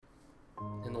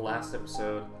last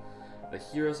episode, the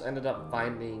heroes ended up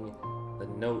finding the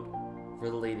note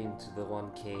relating to the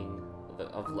one king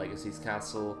of Legacy's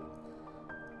castle.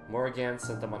 Morrigan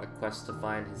sent them on a quest to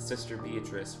find his sister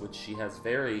Beatrice, which she has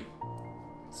very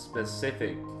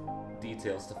specific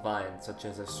details to find, such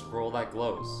as a scroll that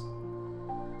glows.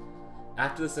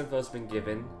 After this info has been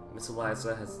given, Miss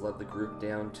Eliza has led the group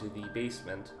down to the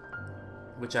basement,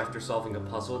 which after solving a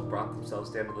puzzle brought themselves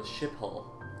down to the ship hall.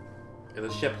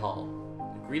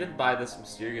 Greeted by this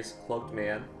mysterious cloaked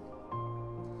man,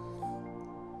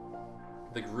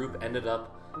 the group ended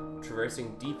up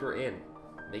traversing deeper in,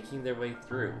 making their way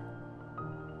through,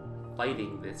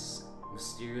 fighting this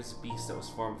mysterious beast that was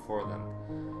formed before them.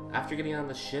 After getting on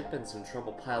the ship and some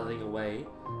trouble piloting away,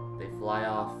 they fly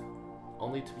off,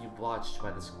 only to be watched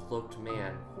by this cloaked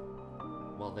man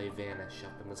while they vanish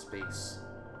up into space.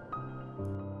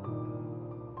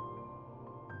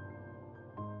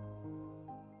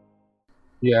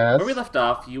 Yes. Where we left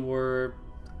off, you were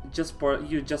just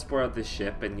boarded this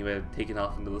ship and you had taken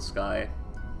off into the sky.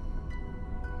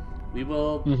 We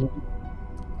will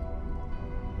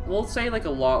we'll say like a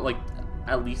lot, like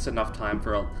at least enough time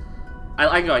for a.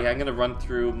 I'm gonna run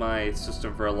through my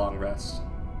system for a long rest.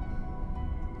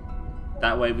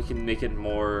 That way we can make it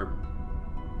more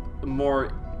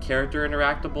character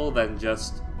interactable than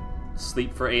just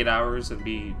sleep for 8 hours and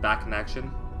be back in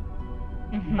action.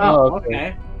 Oh,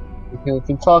 okay. We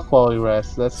can talk while we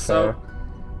rest. That's fair.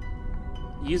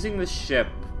 Using the ship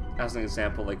as an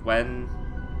example, like when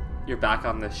you're back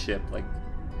on this ship, like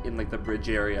in like the bridge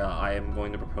area, I am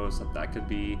going to propose that that could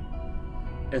be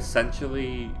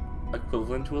essentially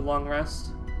equivalent to a long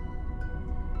rest.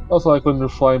 Also, like when they're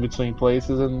flying between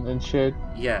places and shit.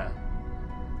 Yeah.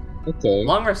 Okay.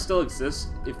 Long rest still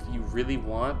exists if you really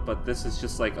want, but this is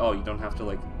just like, oh, you don't have to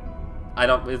like.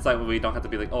 It's like we don't have to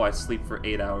be like, oh, I sleep for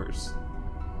 8 hours.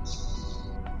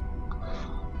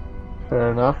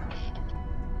 Fair enough.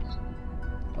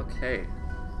 Okay.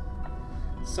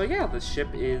 So yeah, the ship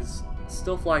is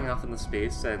still flying off into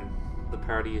space, and the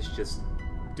party is just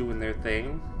doing their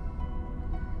thing.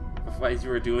 As you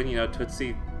were doing,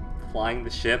 Tootci flying the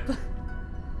ship,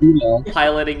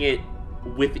 piloting it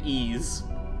with ease.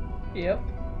 Yep.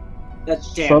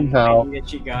 That's damn Somehow.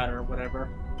 that you got or whatever.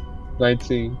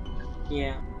 19.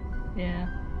 Yeah. Yeah.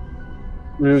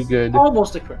 Really good.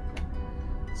 Almost a crit.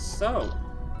 So,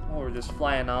 we're just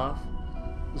flying off,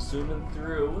 zooming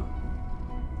through.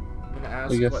 I'm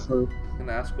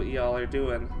gonna ask what y'all are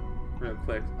doing, real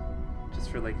quick, just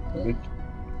for like.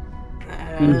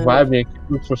 Vibing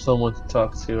for someone to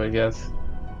talk to, I guess.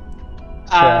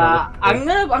 I'm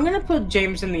gonna put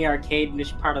James in the arcade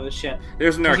part of the ship.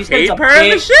 There's an arcade part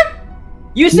of the ship?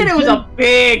 You said it was a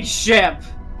big ship.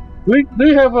 Do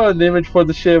you have an image for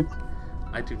the ship?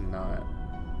 I do not.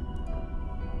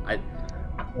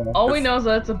 All we know is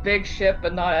that it's a big ship,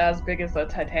 but not as big as the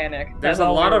Titanic. There's a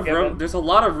lot of room. There's a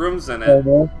lot of rooms in it,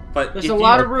 but there's a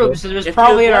lot of rooms, so there's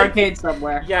probably an arcade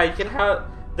somewhere. Yeah, you can have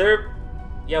there.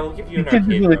 Yeah, we'll give you an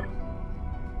arcade room.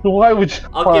 Why would you?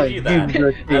 I'll give you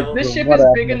that. This ship is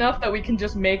big enough that we can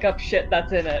just make up shit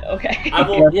that's in it. Okay. I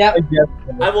will. Yeah.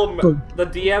 I will. The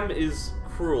DM is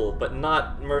cruel, but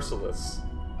not merciless.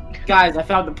 Guys, I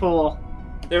found the pool.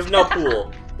 There's no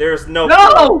pool. There's no.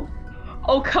 No! Pool.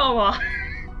 Oh, come on.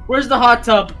 Where's the hot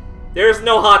tub? There's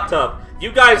no hot tub.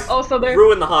 You guys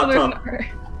ruined the hot tub.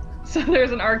 So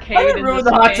there's an arcade in this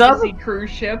fantasy cruise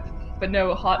ship, but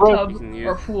no hot tub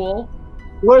or pool.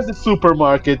 Where's the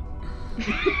supermarket?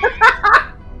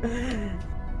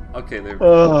 Okay, there.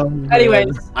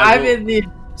 Anyways, I'm in the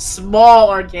small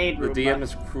arcade room. The DM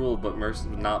is cruel, but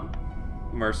not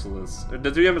merciless. The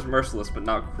DM is merciless, but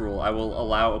not cruel. I will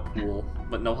allow a pool,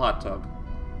 but no hot tub.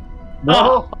 No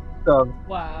hot tub.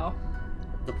 Wow.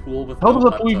 The pool with How does the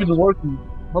pool even work?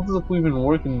 How does the pool even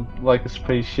work in like a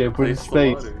spaceship? We're in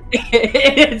space.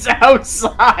 It's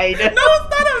outside. No, it's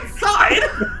not outside.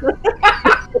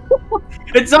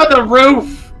 It's on the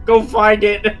roof. Go find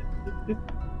it.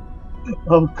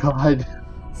 Oh God.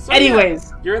 So, anyways,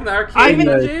 yeah, you're in the arcade,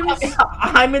 James.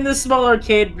 I'm in the small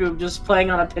arcade room, just playing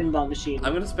on a pinball machine.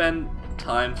 I'm gonna spend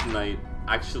time tonight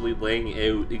actually laying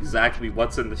out exactly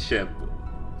what's in the ship.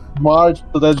 March,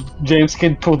 so that James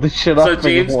can pull this shit off. So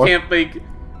James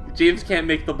can't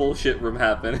make the bullshit room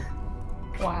happen.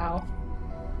 Wow.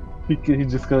 He's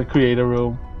just gonna create a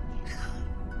room.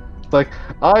 It's like,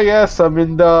 oh yes, I'm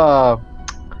in the,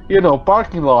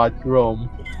 parking lot room.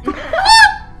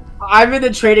 I'm in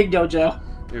the trading dojo.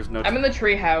 There's no. I'm in the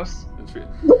tree house.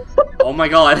 Oh my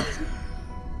God.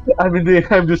 I'm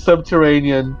the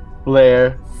subterranean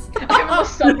lair. I'm in the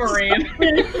submarine.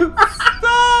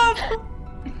 Stop!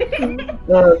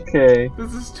 Okay.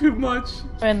 This is too much.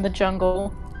 We're in the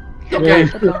jungle. Okay,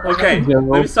 The okay. Jungle.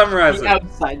 Let me summarize The it.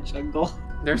 outside jungle.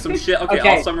 There's some shit. Okay,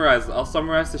 Okay. I'll summarize. I'll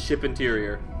summarize the ship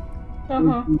interior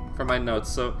Uh-huh. from my notes.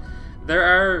 So,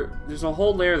 there's a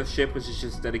whole layer of the ship which is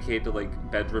just dedicated to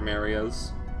like bedroom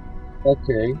areas.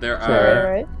 Okay. There Sure.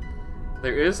 are Right?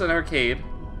 there is an arcade.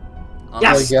 on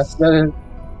Yes! I guess that is.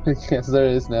 Yes, there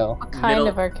is now. What kind Middle-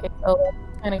 of arcade? Oh, what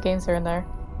kind of games are in there?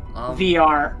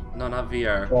 VR. No, not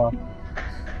VR. Yeah.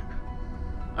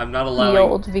 I'm not The allowing.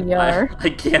 old VR. I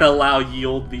can't allow ye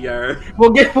old VR.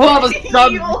 We'll have a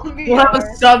sub. Evil We'll have a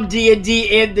VR. sub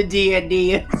D&D in the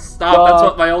D&D. Stop. That's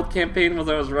what my old campaign was.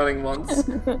 I was running once.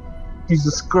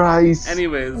 Jesus Christ.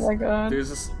 Anyways, Oh my god. there's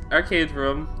this arcade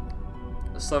room,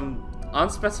 some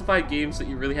unspecified games that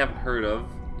you really haven't heard of,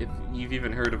 if you've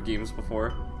even heard of games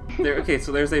before. Okay,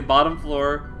 so there's a bottom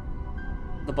floor.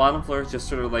 The bottom floor is just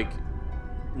sort of like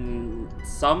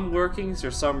some workings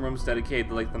or some rooms dedicated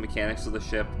to like the mechanics of the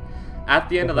ship. At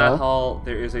the end of that hall,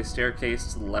 there is a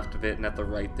staircase to the left of it, and at the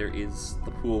right there is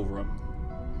the pool room.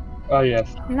 Oh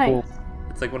yes. Nice. Cool.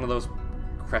 It's like one of those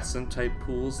crescent type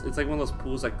pools. It's like one of those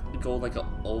pools that go like an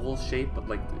oval shape, but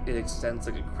like it extends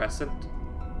like a crescent.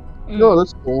 No,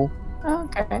 that's cool.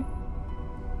 Okay.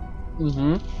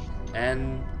 Mm-hmm.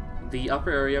 And the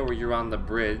upper area where you're on the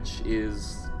bridge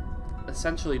is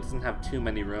essentially doesn't have too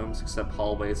many rooms except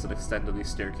hallways that extend to these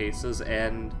staircases,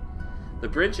 and the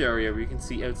bridge area where you can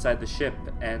see outside the ship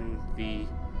and the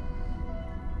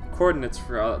coordinates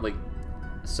for like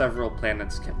several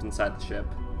planets kept inside the ship.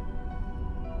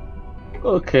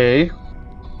 Okay.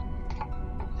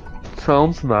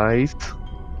 Sounds nice.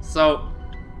 So,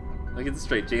 let me get this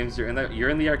straight, James. You're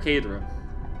in the arcade room.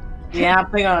 Yeah, I'm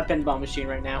playing on a pinball machine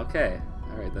right now. Okay.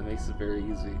 All right, that makes it very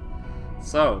easy.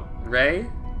 So, Ray,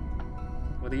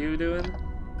 what are you doing?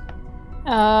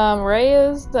 Ray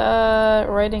is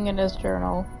writing in his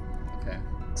journal Okay.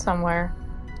 somewhere.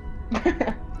 All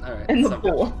right. In the so-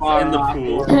 pool. In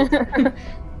the pool.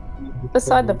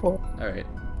 Beside the pool. All right.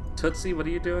 Tootsi, what are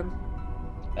you doing?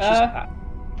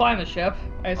 Flying the ship,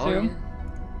 I assume.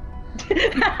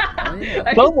 Oh, yeah.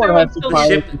 I Someone assume I'm has to still- The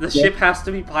pilot ship, the ship has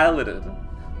to be piloted.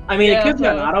 I mean, Yeah, it could be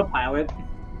on so- autopilot.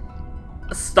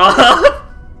 Stop!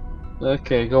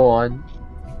 Okay, go on.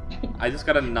 I just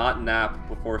got a not nap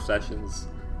before sessions.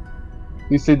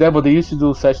 You say that, but they used to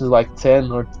do sessions like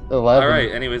 10 or 11.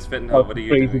 Alright, anyways, Vittenho, Oh, what are you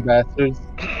crazy doing? bastards.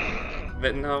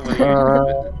 Vittenho, what are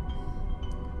you doing?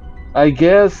 I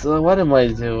guess. What am I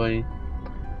doing?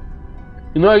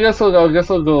 You know, I guess I'll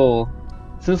go.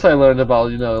 Since I learned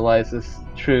about Eliza's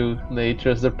true nature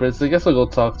as the prince, I guess I'll go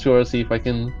talk to her, see if I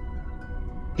can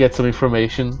get some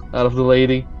information out of the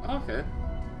lady. Okay,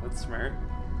 that's smart.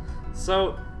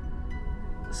 So,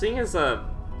 seeing as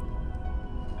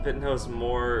Vittenho's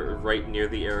more right near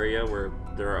the area where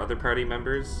there are other party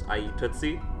members, i.e.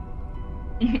 Tootsi,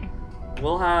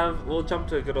 we'll jump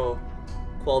to a good old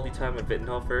quality time at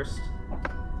Vittenho first.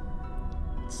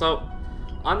 So,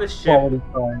 on the ship, Quality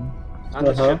time. on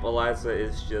the Uh-huh. ship, Eliza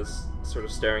is just sort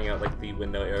of staring out like the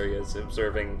window areas,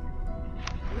 observing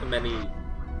the many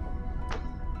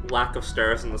lack of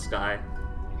stars in the sky,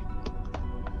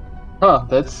 Huh,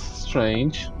 that's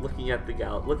strange. looking at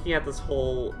looking at this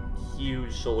whole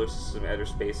huge solar system outer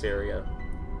space area.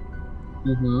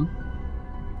 Mm-hmm.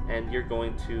 And you're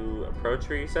going to approach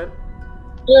her, you said?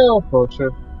 Yeah, I'll approach her.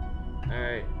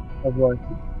 Alright. I'd like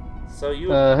So you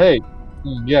Hey.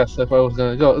 Yes, if I was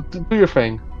gonna go. Do your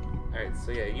thing. Alright,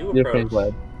 so yeah, you Your thing,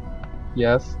 approach. lad.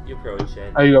 Yes. You approach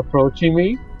and Are you approaching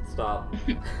me? stop.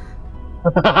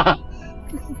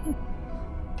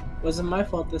 Wasn't my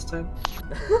fault this time.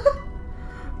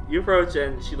 You approach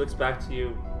and she looks back to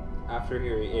you after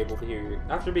being able to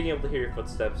hear your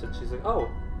footsteps, and she's like, "Oh,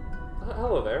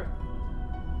 hello there.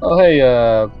 Oh, hey,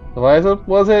 Eliza,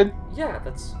 was it? Yeah,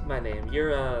 that's my name.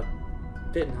 You're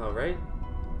Vittenho, right?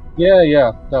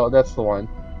 Yeah. No, that's the one.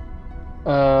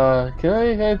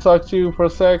 Can I talk to you for a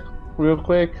sec, real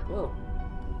quick? Well,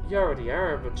 you already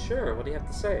are, but sure. What do you have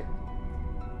to say?"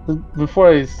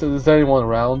 Before is there anyone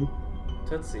around?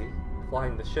 Tootsi,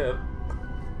 flying the ship.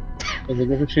 I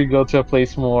guess we should go to a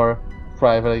place more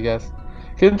private, I guess.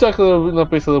 Can you talk a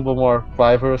place a little bit more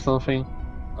private or something?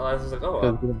 Eliza's like,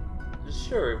 "Oh, 'Cause,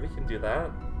 sure, we can do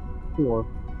that." sure.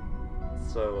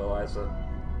 So Eliza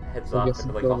heads I off guess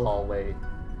into it's like a over. hallway.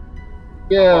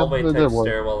 Yeah, Hallway that type works.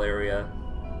 stairwell area.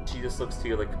 She just looks to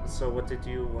you like, "So what did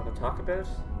you want to talk about?"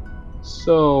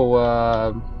 So,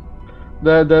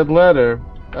 that letter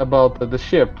about the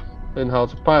ship and how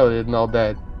to pilot it and all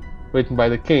that, written by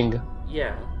the king.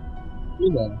 Yeah.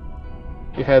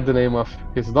 It had the name of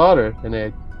his daughter in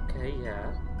it. Okay,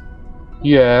 yeah.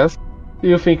 Yes. Do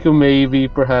you think you maybe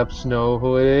perhaps know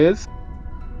who it is?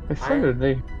 I saw I- your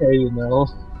name. Hey, you know.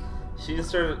 She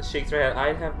just sort of shakes her head.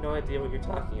 I have no idea what you're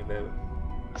talking about.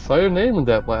 I saw your name in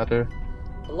that letter.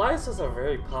 Eliza's a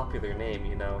very popular name,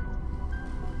 you know.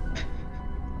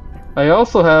 I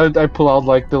also had, I pull out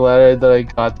like the letter that I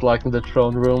got like in the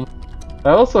throne room. I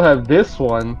also have this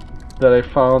one that I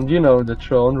found, you know, in the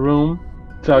throne room.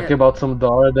 Talking Yeah. about some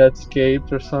daughter that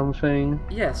escaped or something.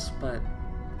 Yes, but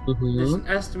there's Mm-hmm. an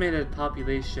estimated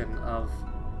population of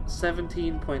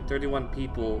 17.31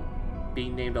 people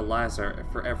being named Eliza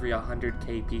for every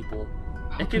 100k people.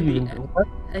 It could be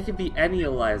it could be any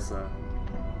Eliza.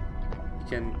 You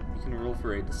can roll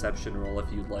for a deception roll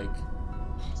if you'd like.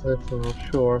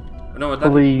 Sure. No,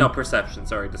 Believe. no, perception.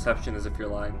 Sorry, deception is if you're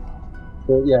lying.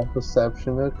 Well, yeah,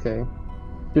 perception, okay.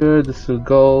 Good, this will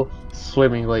go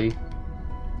swimmingly.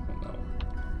 Oh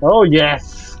no. Oh,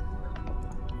 yes!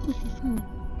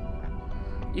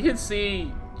 You can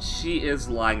see she is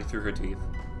lying through her teeth,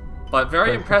 but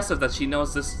very impressive that she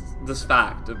knows this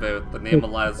fact about the name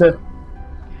Eliza.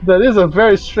 That is a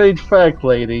very strange fact,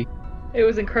 lady. It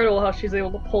was incredible how she's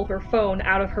able to pull her phone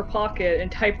out of her pocket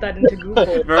and type that into Google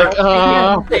Very- at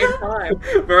the same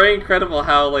time. Very incredible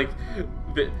how like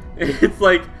it's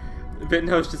like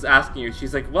Bitno's just asking you.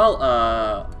 She's like, well,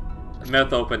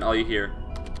 mouth open, all you hear.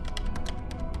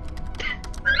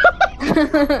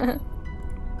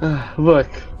 Look,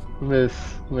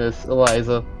 Miss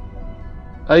Eliza.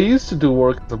 I used to do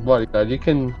work as a bodyguard. You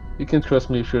can trust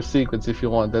me with your secrets if you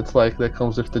want. That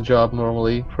comes with the job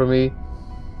normally for me.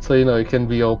 So you know you can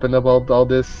be open about all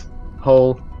this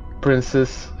whole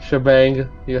princess shebang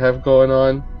you have going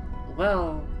on.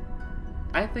 Well,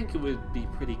 I think it would be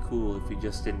pretty cool if we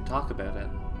just didn't talk about it.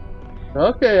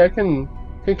 Okay, I can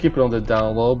keep it on the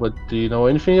down low, but do you know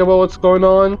anything about what's going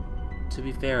on? To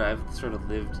be fair,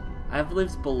 I've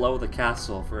lived below the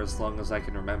castle for as long as I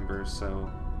can remember, so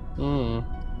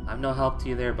I'm no help to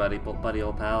you there, buddy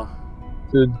old pal.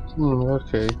 Dude,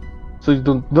 okay. So you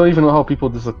don't even know how people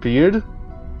disappeared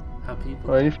How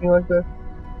people or anything like that?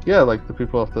 Yeah, like the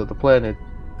people of the planet.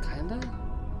 kinda,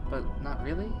 but not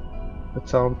really. That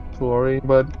sounds worrying,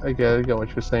 but I get what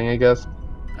you're saying, I guess.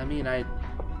 I mean, I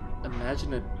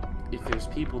imagine it. If there's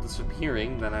people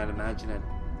disappearing, then I'd imagine it'd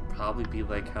probably be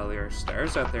like how there are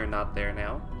stars out there not there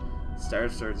now.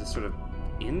 Stars are just sort of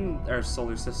in our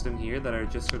solar system here that are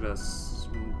just sort of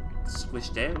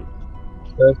squished out.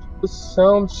 That just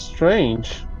sounds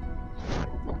strange.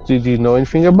 Did you know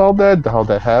anything about that? How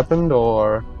that happened,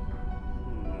 or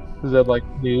is that like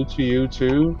new to you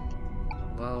too?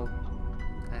 Well,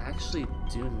 I actually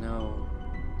do know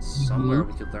somewhere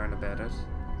we could learn about it.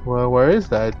 Well, where is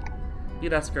that?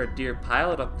 You'd ask our dear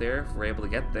pilot up there if we're able to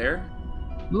get there.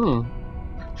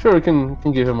 Sure, we can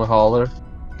give him a holler.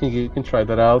 You can try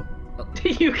that out.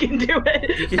 You can do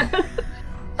it. You can...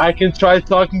 I can try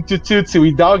talking to Tootci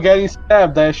without getting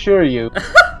stabbed, I assure you.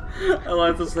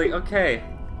 Eliza's like, okay,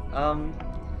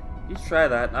 you try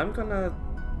that.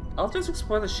 I'll just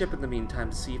explore the ship in the meantime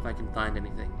to see if I can find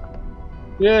anything.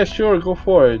 Yeah, sure, go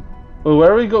for it. Well,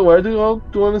 where we go? Where do you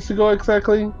want us to go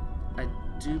exactly? I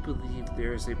do believe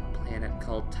there's a planet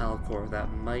called Talcor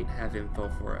that might have info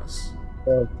for us.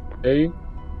 Okay,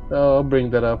 I'll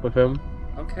bring that up with him.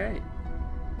 Okay.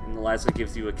 And Eliza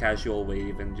gives you a casual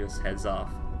wave and just heads off.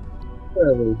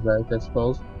 Right, I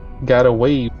suppose. Gotta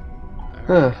wave.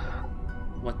 Alright.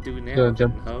 What do we now, Gonna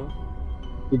jump. Ho?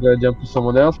 We're gonna jump to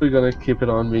someone else. We're gonna keep it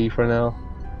on me for now.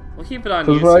 We'll keep it on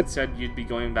Cause you right- since you'd be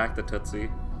going back to Tootci.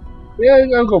 Yeah,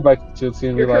 I'll go back to Tootci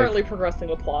and You're be like, currently progressing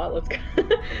the plot. Let's go.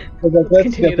 let's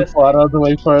continue get the this. plot out of the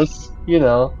way first. You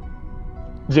know,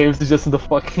 James is just in the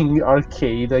fucking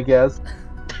arcade, I guess.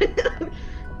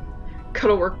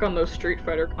 Gotta work on those Street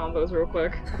Fighter combos real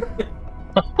quick.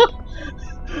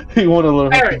 You want to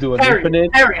learn how to Harry, do an Harry, infinite?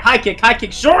 Harry, high kick,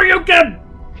 Shoryuken!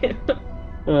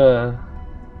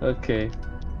 Okay.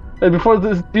 Hey, before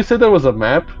this, you said there was a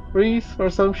map, Reese, or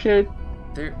some shit?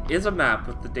 There is a map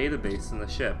with the database in the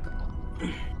ship.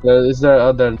 Is there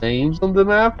other names on the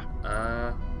map?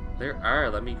 There are.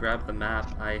 Let me grab the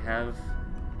map. I have...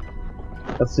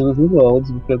 As soon as it loads,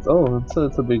 because, oh,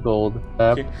 it's a big old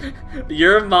map.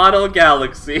 Your model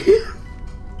galaxy.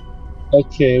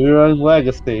 Okay, we're on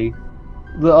Legacy.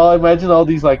 Imagine all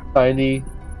these, like, tiny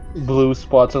blue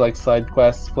spots are, like, side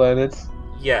quest planets.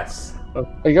 Yes.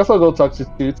 I guess I'll go talk to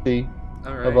Tootci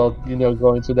Alright. about, you know,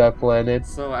 going to that planet.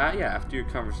 So, yeah, after your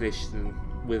conversation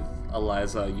with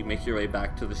Eliza, you make your way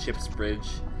back to the ship's bridge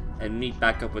and meet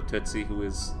back up with Tootci, who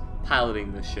is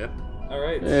piloting the ship.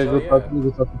 Alright, Yeah, go talk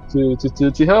to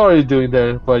Tootci. How are you doing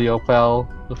there, buddy, old pal,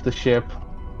 with the ship?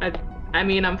 I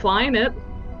mean, I'm flying it.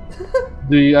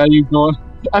 Are you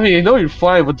I mean, I know you're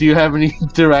flying, but do you have any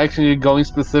direction you're going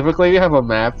specifically? Do you have a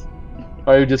map?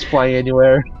 Or are you just flying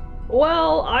anywhere?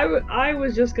 Well, I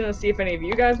was just gonna see if any of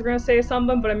you guys were gonna say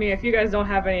something, but I mean, if you guys don't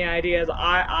have any ideas,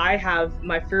 I have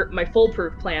my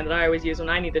foolproof plan that I always use when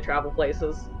I need to travel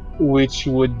places. Which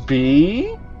would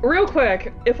be? Real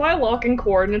quick, if I lock in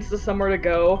coordinates to somewhere to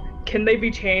go, can they be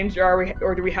changed,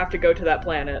 or do we have to go to that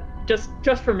planet? Just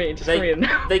for me, for me to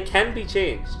know. They can be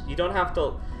changed. You don't have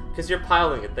to, because you're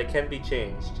piling it. They can be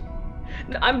changed.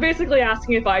 I'm basically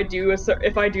asking if I do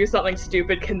something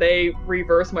stupid, can they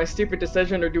reverse my stupid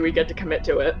decision, or do we get to commit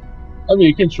to it? I mean,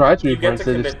 you can try to You get reverse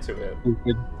to it. commit to it.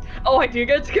 Stupid. Oh, I do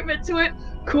get to commit to it?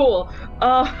 Cool.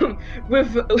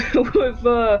 With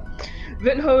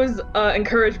Vinho's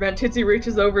encouragement, Tootci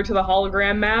reaches over to the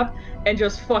hologram map and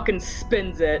just fucking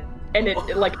spins it, and it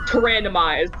like to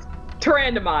randomize.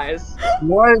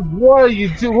 What are you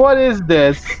do? What is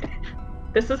this?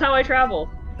 This is how I travel.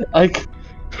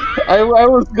 I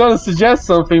was gonna suggest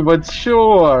something, but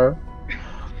sure.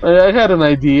 I had an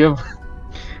idea.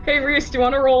 Hey Reese, do you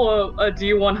want to roll a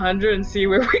D100 and see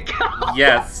where we go?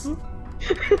 Yes.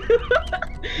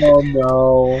 Oh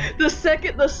no. The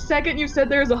second you said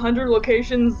there's 100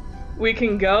 locations we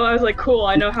can go, I was like, cool,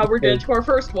 I know how we're getting to our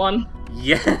first one.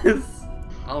 Yes.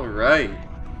 All right.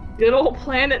 Good old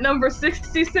planet number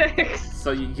 66.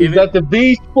 So you give Is that the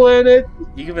beach planet?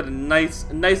 You give it a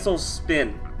nice old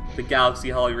spin. The galaxy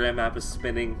hologram map is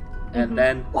spinning, and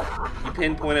then you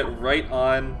pinpoint it right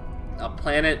on a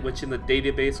planet, which in the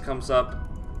database comes up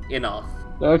Innoth.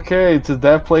 Okay, to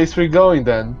that place we're going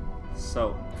then.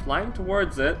 So flying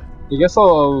towards it. I guess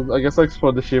I'll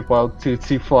explore the ship while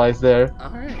Tootci flies there.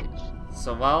 All right.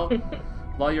 So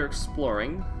while you're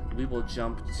exploring, we'll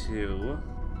jump to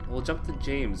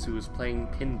James, who is playing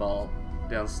pinball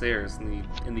downstairs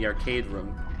in the arcade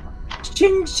room.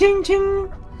 Ching ching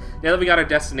ching. Now that we got our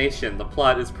destination, the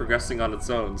plot is progressing on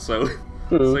its own. So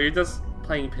you're just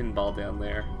playing pinball down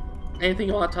there. Anything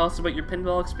you want to tell us about your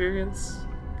pinball experience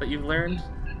that you've learned?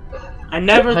 I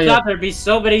never thought there'd be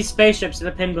so many spaceships in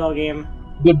a pinball game.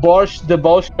 The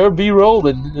ball sure be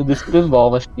rolling in this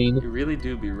pinball machine. You really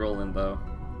do be rolling, though.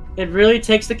 It really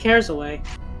takes the cares away.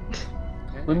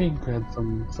 Okay. Let me grab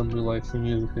some relaxing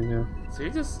music in here. So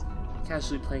you're just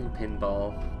casually playing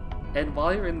pinball, and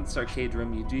while you're in this arcade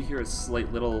room, you do hear a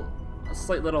slight little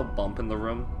bump in the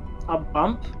room, A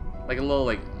bump? like a little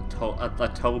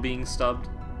a toe being stubbed.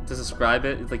 To describe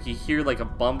it, it's like you hear like a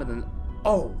bump and then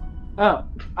oh. Oh,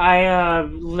 I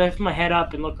lift my head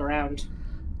up and look around.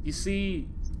 You see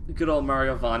good old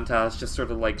Mario Vantas just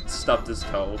sort of like stubbed his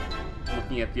toe,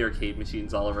 looking at the arcade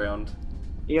machines all around.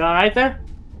 You alright there?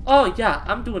 Oh yeah,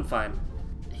 I'm doing fine.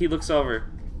 He looks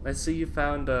over. I see you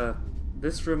found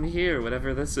this room here,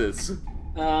 whatever this is.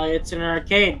 It's an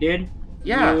arcade, dude.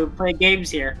 Yeah. You play games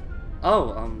here.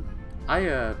 Oh,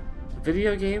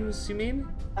 video games, you mean?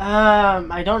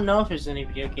 I don't know if there's any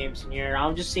video games in here.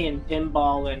 I'm just seeing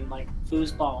pinball and like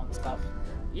foosball and stuff.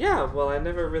 Yeah, well, I've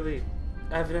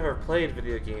never played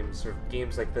video games or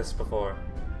games like this before.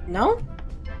 No?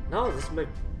 No, this is my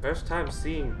first time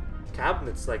seeing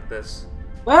cabinets like this.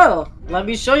 Well, let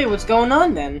me show you what's going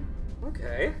on then.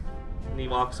 Okay. And he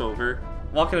walks over,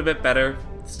 walking a bit better,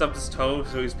 stubbed his toe,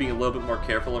 so he's being a little bit more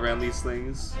careful around these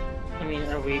things. I mean,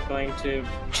 are we going to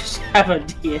just have a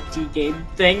D&D game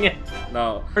thing?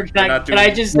 No. Or can I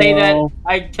just say that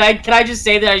can I just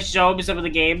say that I show him some of the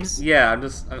games? Yeah, I'm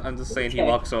just saying Okay. He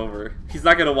walks over. He's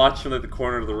not gonna watch from the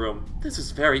corner of the room. This is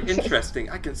very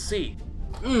interesting. I can see.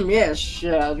 Yeah,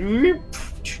 sure.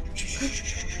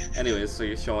 Anyways, so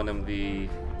you're showing him the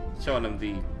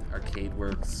arcade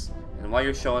works, and while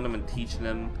you're showing him and teaching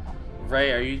him,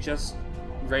 Ray, are you just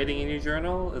writing in your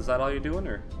journal? Is that all you're doing,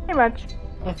 or? Pretty much.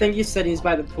 I think you said he's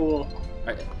by the pool.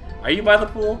 Are you by the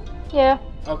pool? Yeah.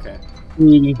 Okay.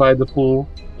 Reading by the pool.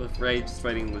 With Ray just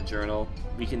writing in the journal,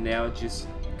 we can now just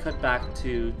cut back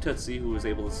to Tootci, who was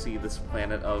able to see this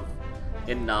planet of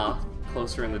Innoth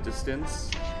closer in the distance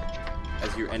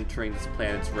as you're entering this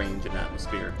planet's range and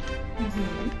atmosphere.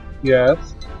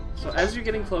 Yes. So as you're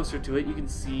getting closer to it, you can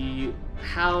see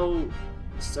how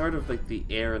sort of like the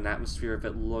air and atmosphere of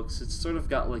it looks. It's sort of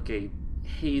got like a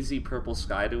hazy purple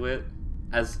sky to it,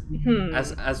 as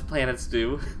planets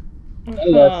do.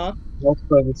 Most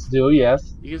planets do,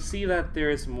 yes. You can see that there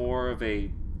is more of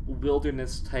a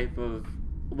wilderness type of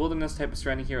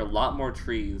surrounding here, a lot more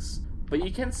trees. But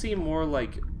you can see more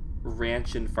like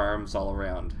ranch and farms all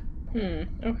around.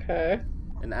 Okay.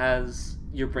 And as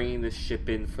you're bringing this ship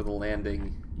in for the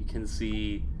landing, you can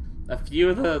see a few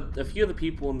of the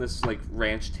people in this like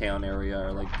ranch town area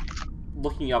are like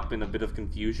looking up in a bit of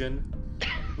confusion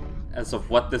as of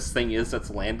what this thing is that's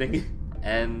landing.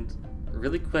 And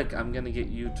really quick, I'm gonna get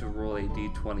you to roll a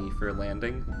d20 for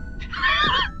landing.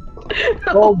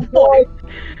 Oh boy!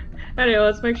 Anyway,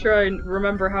 let's make sure I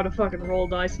remember how to fucking roll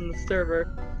dice in the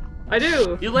server. I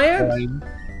do! You land!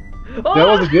 Fine. Oh! That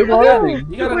was a good landing.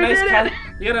 You got a We nice did it!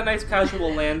 you got a nice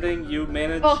casual landing. You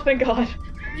managed Oh, thank God.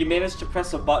 you managed to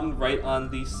press a button right on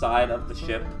the side of the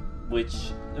ship,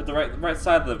 which the right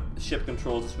side of the ship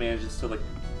control just manages to like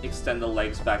extend the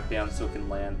legs back down so it can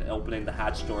land, opening the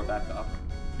hatch door back up.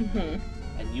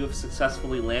 And you have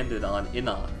successfully landed on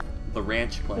Innoth, the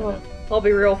ranch planet. Well, I'll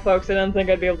be real, folks. I didn't think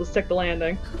I'd be able to stick the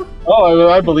landing. Oh,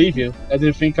 I believe you. I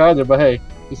didn't think either, but hey,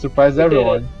 you surprised We did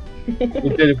everyone. You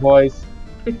did it, boys.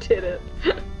 We did it.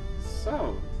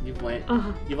 So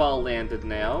you've all landed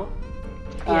now.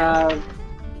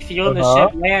 If you on the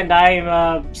ship land,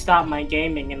 I stop my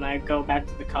gaming and I go back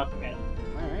to the cockpit.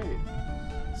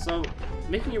 Alright. So,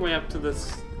 making your way up to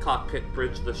this cockpit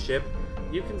bridge of the ship,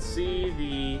 you can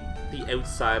see the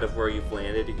outside of where you've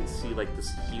landed. You can see like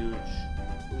this huge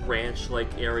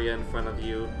ranch-like area in front of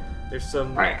you. There's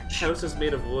some houses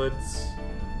made of woods.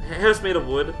 House made of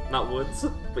wood, not woods.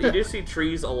 But you do see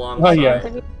trees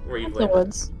alongside where you've The landed.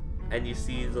 woods. And you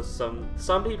see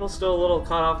some people still a little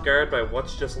caught off guard by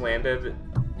what's just landed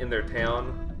in their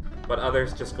town, but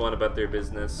others just going about their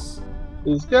business.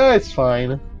 This guy's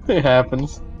fine. It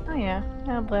happens. Oh yeah, I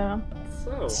don't blame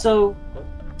him. So,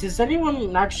 does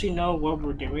anyone actually know what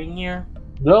we're doing here?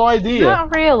 No idea.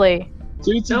 Not really.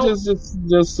 Tootci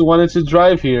just wanted to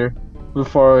drive here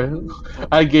before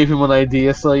I gave him an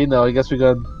idea, so you know, I guess we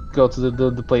gotta go to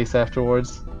the place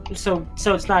afterwards. So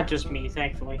it's not just me,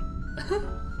 thankfully.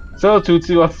 So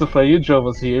Tootci wants to play. You drove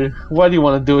us here. What do you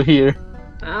want to do here?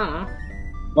 I don't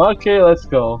know. Okay, let's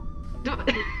go.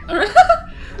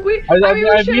 We should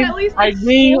at least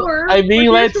explore. I mean,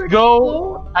 We're let's here to go.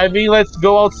 explore. I mean, let's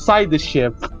go outside the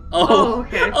ship. Oh,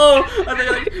 okay. Oh, I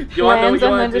think, like, you want to know what Lands you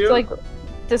and want then to do? just like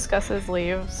discusses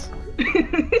leaves.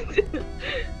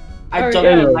 I Alright, don't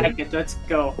yeah. like it. Let's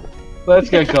go. Let's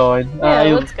get going. Yeah,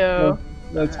 let's go.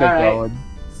 Let's get Alright. going.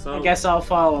 So, I guess I'll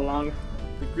follow along.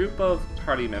 the group of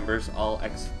party members all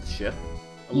exit the ship.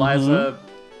 Eliza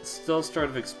still sort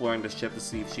of exploring the ship to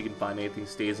see if she can find anything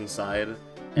stays inside.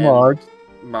 And Mark.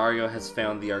 Mario has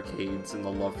found the arcades and the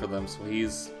love for them, so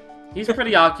he's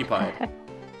pretty occupied.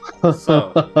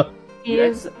 So He you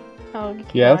is. Oh,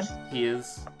 keep Yes. he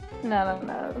is.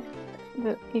 No.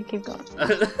 You keep going.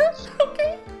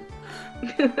 Okay.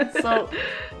 So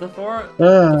the four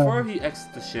of you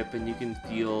exit the ship, and you can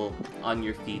feel on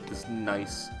your feet this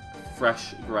nice,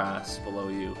 fresh grass below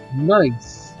you,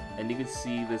 Nice. and you can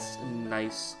see this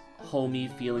nice, homey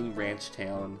feeling ranch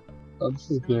town. Oh,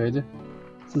 this is good.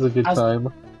 This is a good How's-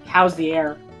 time. How's the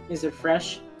air? Is it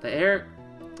fresh? The air,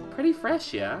 pretty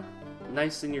fresh, yeah.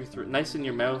 Nice in your nice in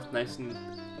your mouth, nice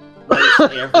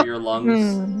air for your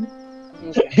lungs. Hmm.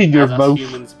 Okay. In your As us mouth.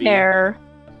 humans be. Air.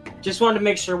 Just wanted to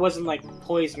make sure it wasn't like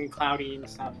poison, cloudy, and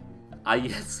stuff. Ah,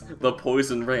 yes, the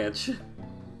poison ranch.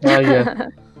 Ah, yeah.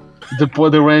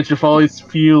 The ranch with all its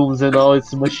fumes and all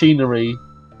its machinery,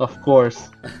 of course.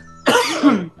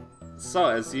 So,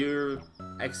 as you're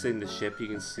exiting the ship, you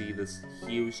can see this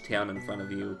huge town in front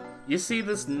of you. You see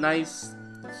this nice,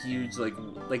 huge, like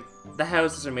the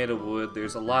houses are made of wood.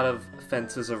 There's a lot of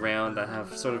fences around that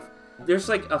have sort of. There's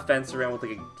like a fence around with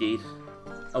like a gate,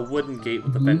 a wooden gate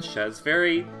with the fence shut. It's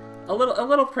a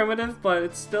little primitive, but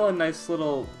it's still a nice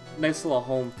little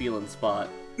home feeling spot.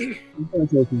 I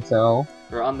can tell.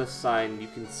 Or on the sign, you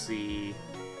can see,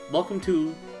 "Welcome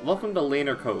to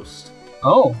Lanercoast."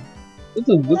 Oh, that's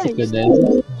a good name.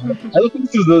 I don't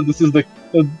think this is the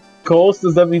coast.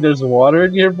 Does that mean there's water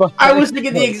nearby? I was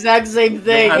thinking the exact same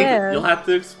thing. Yeah. You'll have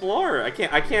to explore. I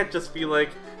can't just be like,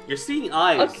 you're seeing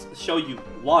eyes show you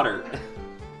water.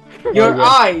 Your Oh, yeah.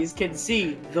 eyes can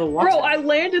see the water. Bro, I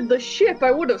landed the ship.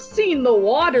 I would have seen the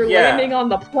water Yeah. landing on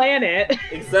the planet.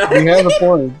 Exactly. You have a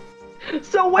point.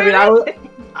 So I where mean, is it?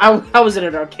 I was in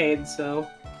an arcade, so.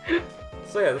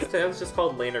 So yeah, this town's just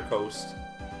called Lanercoast.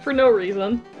 For no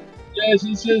reason. Yeah, it's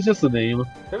just a name.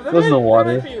 There There's no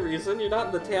water. There might be a reason. You're not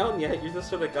in the town yet. You just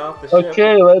sort of got off the ship.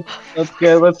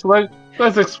 Okay,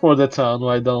 let's explore the town.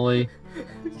 Why don't we?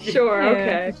 Sure, Yeah.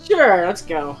 okay. Sure, let's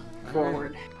go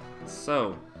forward.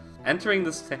 So, entering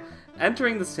this town,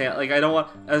 like I don't want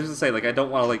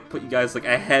to like put you guys like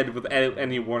ahead without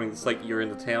any warning. It's like you're in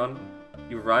the town.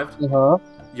 You arrived.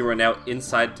 You are now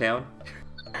inside town.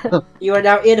 You are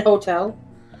now in hotel.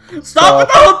 Stop at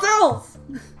the hotels!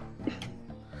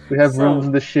 We have So- rooms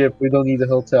in the ship. We don't need a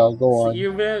hotel. Go So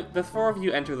on. the four of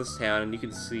you enter this town, and you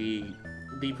can see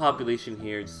the population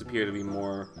here just appear to be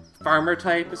more farmer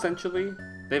type, essentially.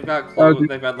 They've got clothes,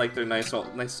 they've got like their nice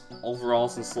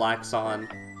overalls and slacks on.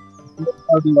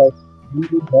 Are they like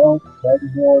needing help,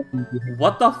 dragonborn?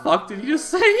 What the fuck did you just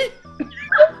say?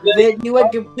 You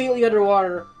went completely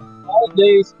underwater. Are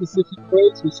they a specific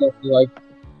race or something like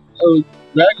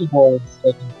dragonborns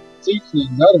that can teach things?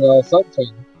 I don't know,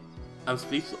 something. I'm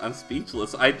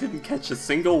speechless. I didn't catch a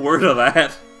single word of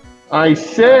that. I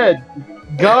said,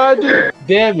 God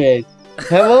damn it.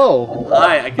 Hello.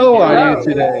 Hi, I can How hear are you. you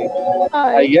today?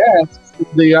 Hi. Yes,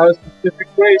 they are a specific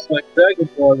race like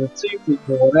dragonborn or tieflings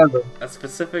or whatever. A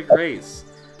specific race.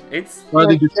 It's Are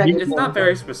they just it's not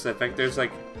very specific. There's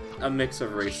like a mix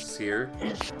of races here.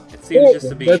 It seems just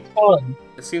to be. That's fun.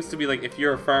 It seems to be like if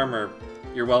you're a farmer,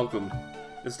 you're welcome.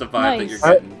 It's the vibe that you're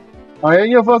Nice. getting. Are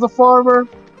any of us a farmer?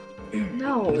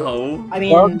 No. No. I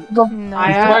Well, mean, No.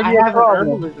 I might be a have an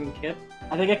problem. herbalism kit.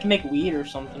 I think I can make weed or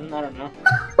something. I don't know.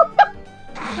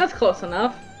 That's close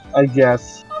enough. I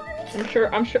guess. I'm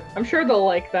sure they'll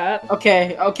like that.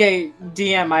 Okay,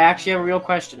 DM. I actually have a real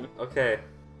question. Okay.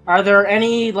 Are there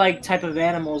any like type of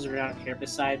animals around here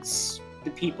besides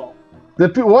the people?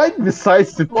 What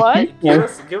besides the What? people?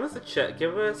 Give us a check.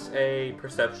 Give us a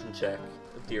perception check,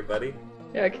 dear buddy.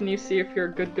 Yeah, can you see if you're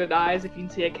good eyes? If you can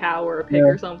see a cow or a pig Yeah.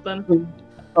 or something?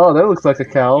 Oh, that looks like a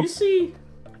cow. You see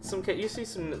some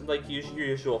like your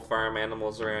usual farm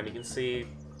animals around. You can see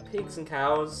pigs and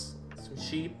cows, some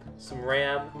sheep, some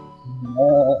ram,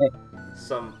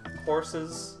 some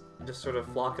horses just sort of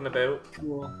flocking about,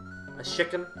 Cool. a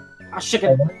chicken, A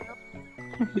chicken.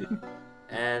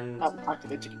 and Oh, talk to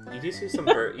the chicken. you do see some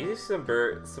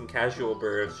some casual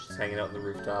birds just hanging out on the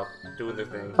rooftop doing their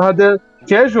thing. The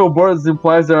casual birds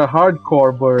implies they're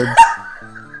hardcore birds.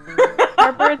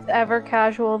 Are birds ever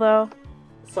casual though?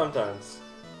 Sometimes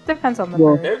Depends on the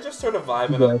Well- bird. they're just sort of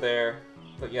vibing Yeah. up there,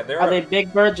 but yeah, Are they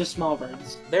big birds or small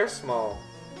birds? they're small.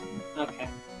 Okay.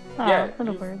 Oh, Yeah,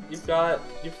 little birds.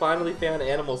 you finally found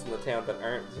animals in the town that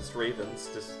aren't just ravens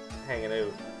just hanging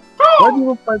out. Why do you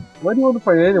want to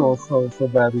find animals so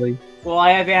badly? Well,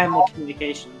 I have animal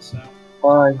communication, so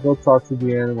Fine, go talk to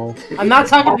the animals. I'm not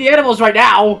talking to the animals right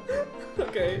now.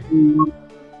 Okay.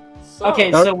 So,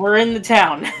 Okay, so we're in the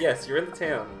town. yes, you're in the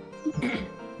town.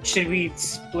 Should we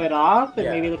split off and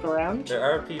Yeah. maybe look around? There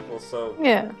are people, so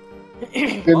Yeah.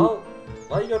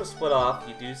 while you go to split off,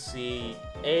 you do see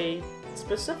a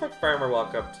specific farmer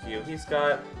walk up to you. He's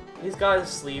got his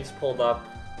sleeves pulled up,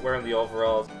 wearing the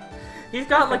overalls. He's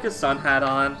got like a sun hat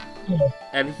on,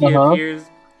 and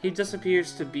he just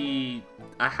appears to be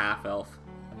a half elf.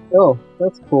 Oh,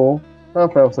 that's cool.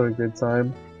 Half elves have a good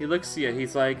time. He looks at you,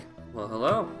 he's like, well,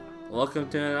 hello. Welcome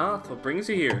to Innoth. What brings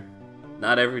you here?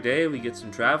 Not every day we get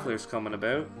some travelers coming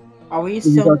about. Are we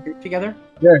still together?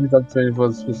 Yeah, he's on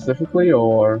 24 specifically,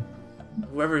 or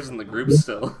Whoever's in the group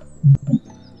still.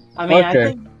 I mean,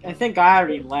 Okay. I think I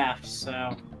already left,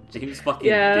 so. James fucking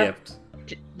Yeah. dipped.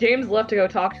 James left to go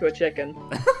talk to a chicken.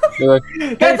 you're like,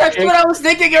 That's actually what I was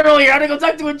thinking earlier. I'm gonna go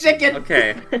talk to a chicken.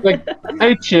 Okay.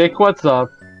 hey chick, what's up?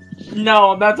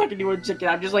 No, I'm not talking to a chicken.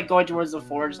 I'm just like going towards the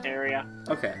forest area.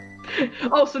 Okay.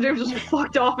 Oh, so James just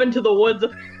fucked off into the woods.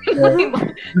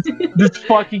 This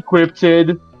fucking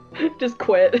cryptid. Just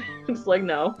quit. It's like,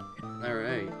 no.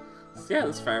 Alright. So yeah,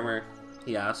 this farmer,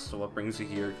 he asks what brings you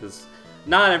here, because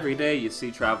not every day you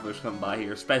see travelers come by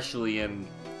here, especially in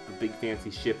the big fancy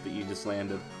ship that you just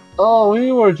landed. Oh,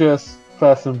 we were just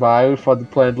passing by. We thought the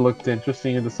plant looked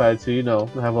interesting and decided to,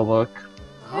 have a look.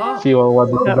 Oh, See what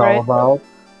this is Right. all about.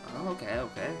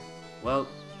 okay. Well,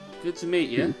 good to meet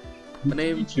you. My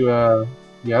name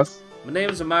Yes? My name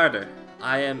is Amarder.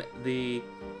 I am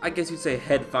I guess you'd say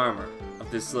head farmer of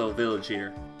this little village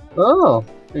here. Oh,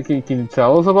 can you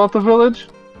tell us about the village?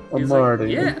 He's like,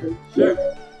 Marty. yeah, sure.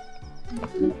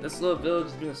 This little village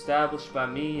has been established by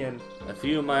me and a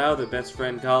few of my other best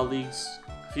friend colleagues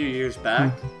a few years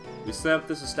back. We set up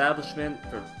this establishment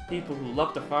for people who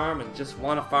love to farm and just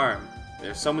want to farm.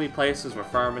 There's so many places where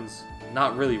farming's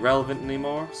not really relevant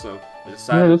anymore, so we Yeah,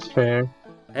 decided, that's fair.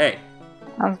 hey,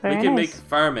 Sounds we very can make nice.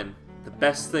 farming the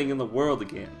best thing in the world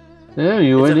again. Yeah,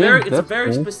 you It's a went very, in. it's a That's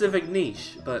very cool. specific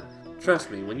niche, but trust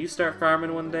me, when you start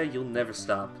farming one day, you'll never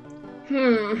stop.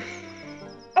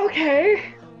 Okay.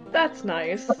 That's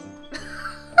nice.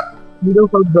 You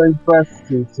don't sound very impressed,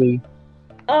 Tootci.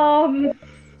 I'm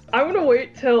gonna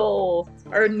wait till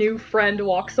our new friend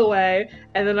walks away,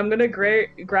 and then I'm gonna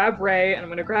grab Ray, and I'm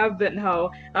gonna grab Vittenho,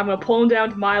 and I'm gonna pull him down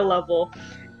to my level.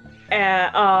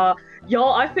 And,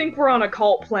 y'all, I think we're on a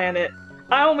cult planet.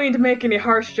 I don't mean to make any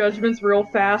harsh judgments real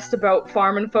fast about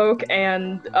farming folk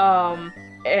and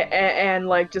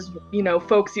like, just,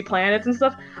 folksy planets and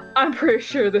stuff. I'm pretty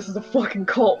sure this is a fucking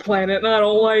cult planet, and I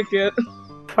don't like it.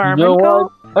 Farming You know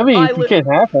cult? what? I mean, I it li- can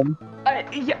happen.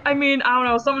 I I mean, I don't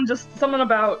know.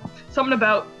 Something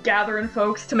about gathering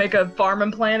folks to make a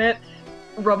farming planet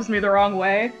rubs me the wrong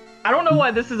way. I don't know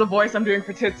why this is a voice I'm doing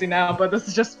for Tootci now, but this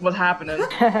is just what's happening.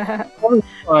 No,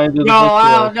 I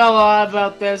don't know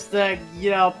about this thing,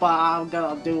 but I'm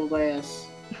gonna do this.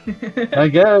 I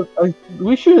guess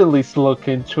we should at least look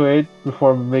into it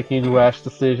before making rash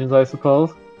decisions, I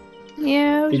suppose.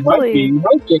 Yeah, It might be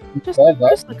just bad, right?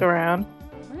 just look around.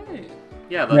 Hey.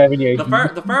 Yeah, Do you have any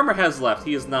the farmer has left.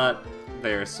 He is not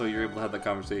there, so you're able to have the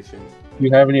conversation. Do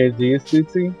you have any ideas,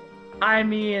 Tootci? I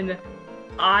mean,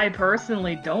 I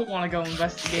personally don't want to go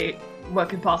investigate what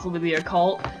could possibly be a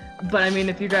cult, but I mean,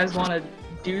 if you guys want to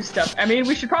do stuff, I mean,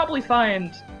 we should probably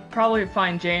find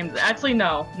James. Actually,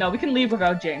 no, we can leave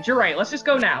without James. You're right. Let's just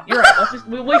go now. You're right.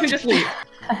 We can just leave.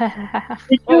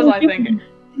 What was I thinking?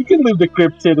 You can leave the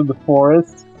cryptid in the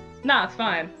forest. Nah, it's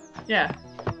fine. Yeah.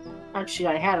 Actually,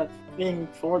 I had a thing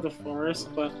for the forest,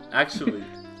 but Actually,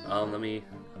 let me.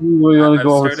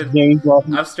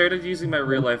 I've started using my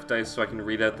real life dice so I can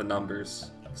read out the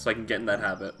numbers, so I can get in that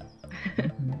habit.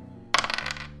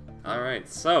 Alright,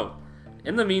 so,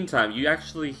 in the meantime, you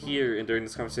actually hear during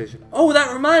this conversation, oh,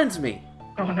 that reminds me!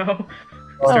 Oh no.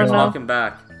 He starts walking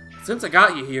back. Since I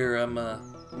got you here,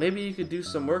 maybe you could do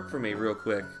some work for me real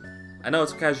quick. I know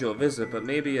it's a casual visit, but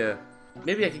maybe I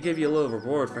could give you a little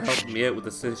reward for helping me out with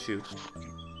this issue.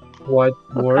 What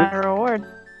What kind of reward?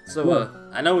 So,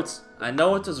 I know it's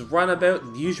as runabout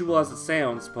and usual as it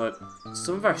sounds, but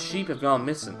some of our sheep have gone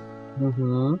missing.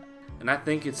 Mm-hmm. And I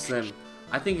think it's the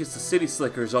city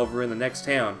slickers over in the next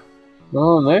town.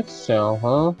 Oh, next town,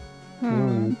 huh?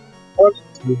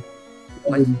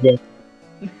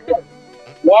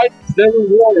 What's the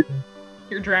reward?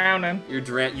 You're drowning.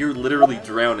 You're literally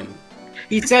drowning.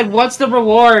 he said, "What's the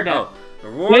reward?" Oh,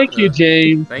 reward? Thank you,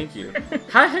 James. Thank you.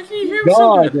 How can you hear me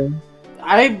so good?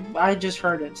 God, I just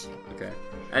heard it. Okay.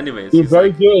 Anyways, you're he's very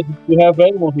like, good. You have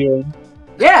animal hearing.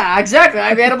 Yeah, exactly. I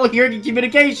have animal hearing and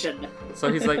communication.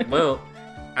 so he's like, well,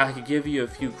 I could give you a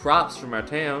few crops from our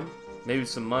town, maybe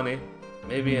some money,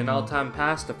 maybe an all-time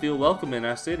pass to feel welcome in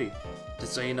our city.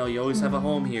 Just so you know, you always have a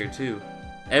home here too.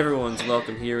 Everyone's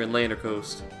welcome here in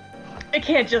Lanercoast. It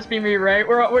can't just be me, right?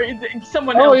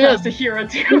 Someone else has to hear it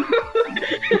too.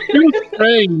 You're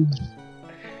strange.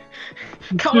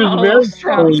 Come on, very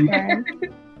strong.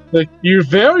 Like, you're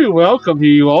very welcome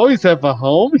here. You always have a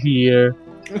home here.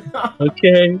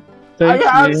 Okay. I Thank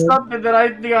have you. something that I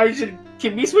think I should.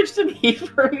 Can we switch to me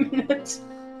for a minute?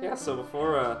 Yeah, so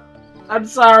before, I'm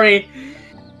sorry.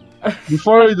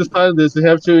 Before we decide this,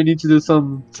 we need to do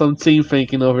some team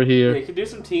thinking over yeah, here. you can do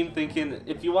some team thinking.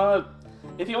 If you wanna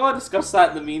discuss that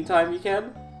in the meantime, you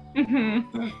can.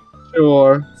 Mm-hmm.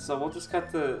 Sure. So we'll just cut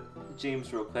to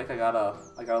James real quick. I got a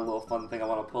little fun thing I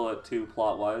want to pull out too,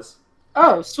 plot-wise.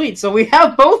 Oh, sweet. So we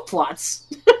have both plots.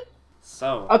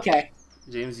 So, Okay.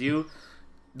 James,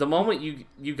 the moment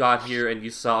you got here and you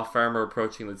saw a farmer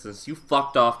approaching the distance, you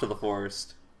fucked off to the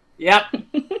forest. Yep.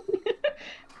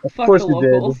 Of Fuck course the you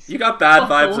did. locals. You got bad Fuck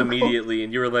the vibes locals. immediately,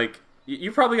 and you were like,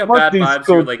 you probably got Fuck bad these vibes.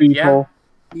 You were good like, yeah. people.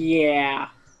 Yeah.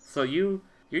 So you're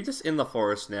just in the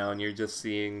forest now, and you're just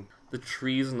seeing the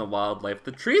trees and the wildlife.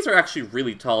 The trees are actually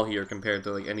really tall here compared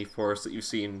to like any forest that you've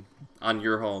seen on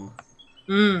your home.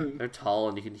 They're tall,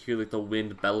 and you can hear like the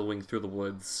wind bellowing through the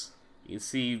woods. You can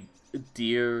see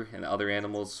deer and other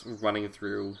animals running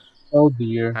through, Oh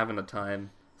dear. having a time.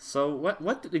 So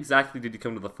what exactly did you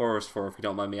come to the forest for, if you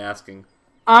don't mind me asking?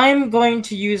 I'm going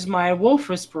to use my Wolf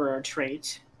Whisperer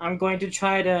trait. I'm going to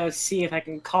try to see if I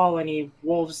can call any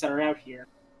wolves that are out here.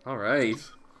 All right.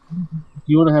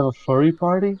 You want to have a furry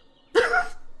party?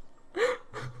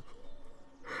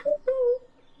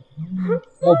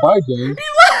 Oh, bye, James.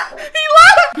 He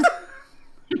left.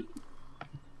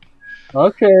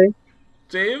 Okay.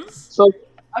 James. So,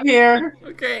 I'm here.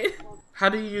 Okay. How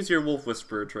do you use your Wolf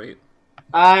Whisperer trait?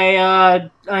 I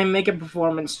make a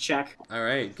performance check. All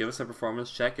right, give us a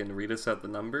performance check and read us out the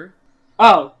number.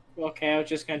 Oh, okay. I was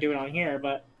just gonna do it on here,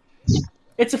 but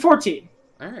it's a 14.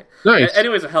 All right. nice.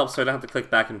 Anyways, it helps, so I don't have to click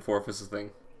back and forth. Is the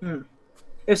thing.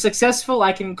 If successful,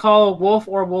 I can call a wolf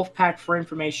or wolf pack for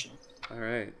information. All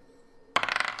right.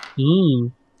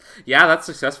 Yeah, that's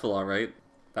successful. All right.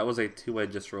 That was a 2 I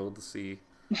just rolled to see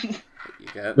what you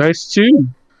get. nice too.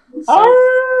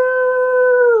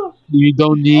 Oh! You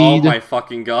don't Oh need. my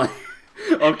fucking god.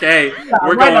 Okay,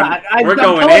 we're why going. not? We're I'm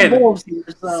going calling in. wolves here,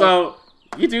 so. So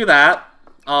you do that.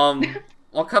 I'll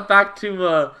cut back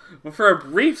to for a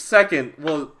brief second.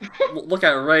 We'll look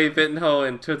at Ray, Bittenho,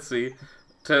 and Tootci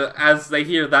as they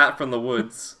hear that from the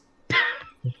woods.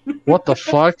 What the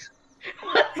fuck?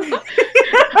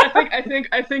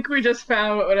 I think we just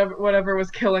found whatever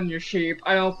was killing your sheep.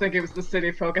 I don't think it was the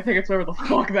city folk. I think it's whatever the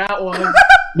fuck that was.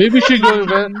 Maybe we should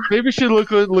go. Maybe we should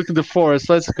look in the forest.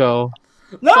 Let's go.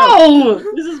 No!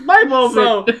 This is my moment!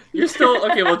 So, you're still...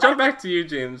 Okay, we'll jump back to you,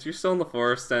 James. You're still in the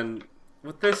forest, and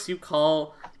with this, you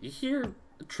hear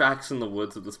tracks in the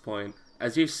woods at this point.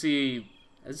 As you see,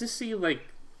 like,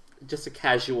 just a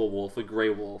casual wolf, a gray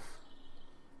wolf.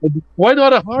 Why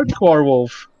not a hardcore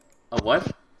wolf? A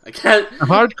what? I can't... A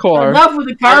hardcore. Enough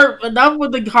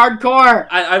with the hardcore!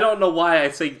 I don't know why I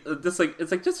say... This, like,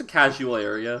 it's like just a casual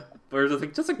area. Or it's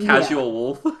like just a casual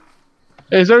wolf.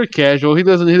 It's very casual. He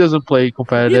doesn't play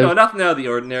competitive. You know, nothing out of the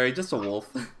ordinary, just a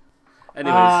wolf.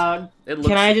 Anyways, it looks...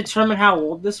 Can I determine how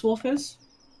old this wolf is?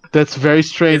 That's very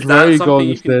strange. Is Where that are you something going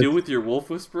you with can this? do with your wolf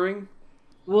whispering?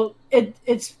 Well,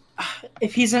 it's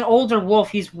if he's an older wolf,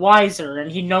 he's wiser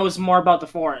and he knows more about the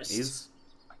forest.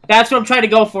 That's what I'm trying to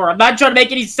go for. I'm not trying to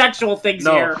make any sexual things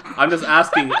here. No, I'm just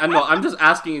asking. I'm just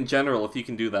asking in general if you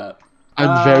can do that.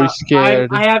 I'm very scared.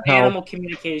 I have Help. animal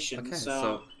communication, Okay,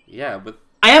 so yeah, but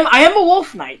I am a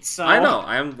wolf knight. So I know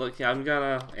I'm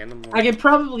gonna animal. I can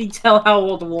probably tell how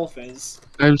old the wolf is.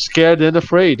 I'm scared and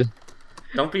afraid.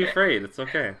 Don't be afraid. It's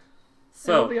okay. It'll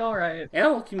So be all right.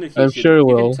 animal communication. I'm sure it you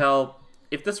will. can tell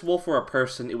if this wolf were a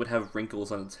person, it would have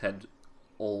wrinkles on its head.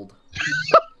 Old.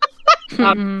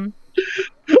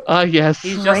 Ah, yes.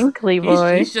 He's just, Wrinkly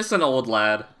boy. He's just an old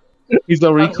lad. He's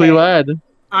a wrinkly Okay. lad.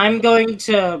 I'm going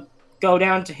to go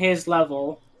down to his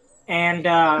level, and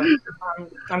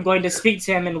I'm going to speak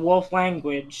to him in wolf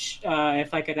language.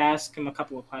 If I could ask him a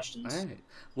couple of questions. All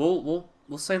right.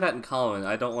 We'll say that in common.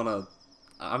 I don't want to.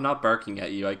 I'm not barking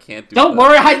at you. I can't do. Don't that.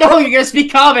 worry, I know you're gonna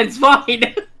speak common. It's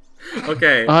fine.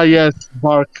 Okay. Ah, yes.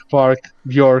 Bark,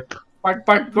 Bjork. Bark,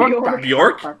 bark, bark, bark,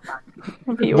 Bjork? bark, bark. Bork,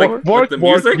 With the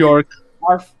music? Bjork.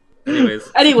 Barf.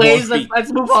 Anyways,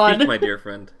 let's move speak, on. my dear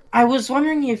friend. I was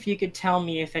wondering if you could tell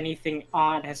me if anything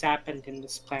odd has happened in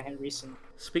this planet recently.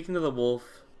 Speaking to the wolf,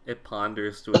 it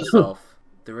ponders to itself.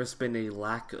 There has been a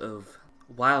lack of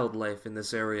wildlife in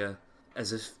this area,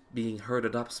 as if being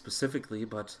herded up specifically,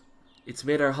 but it's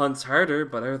made our hunts harder,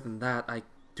 but other than that, I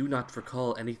do not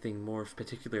recall anything more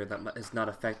particular that has not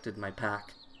affected my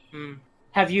pack.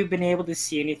 Have you been able to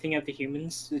see anything of the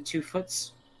humans, the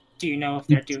 2-foots? Do you know if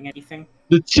they're doing anything?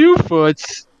 The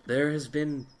 2-foots. There has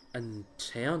been a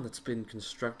town that's been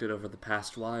constructed over the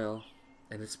past while,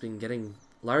 and it's been getting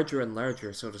larger and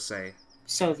larger, so to say.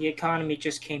 So the economy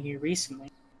just came here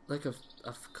recently. Like a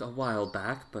while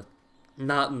back, but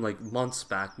not in like months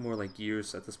back, more like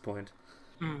years at this point.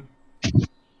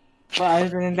 But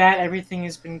other than that, everything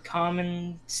has been calm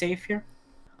and safe here?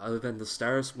 Other than the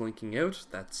stars blinking out,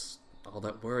 that's all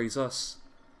that worries us.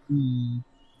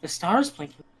 The stars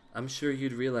blinking. I'm sure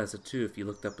you'd realize it too if you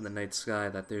looked up in the night sky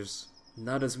that there's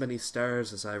not as many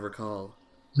stars as I recall.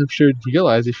 I'm sure you'd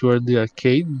realize if you were in the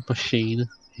arcade machine,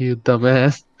 you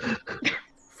dumbass.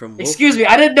 From wolf, Excuse me,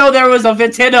 I didn't know there was a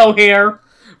Nintendo here!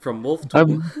 from wolf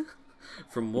to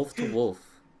from wolf to wolf,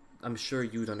 I'm sure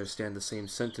you'd understand the same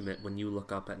sentiment when you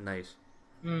look up at night.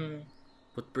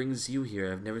 What brings you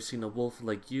here? I've never seen a wolf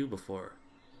like you before.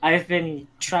 I've been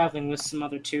traveling with some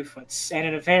other 2-foots, and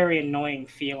in a very annoying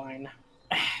feline.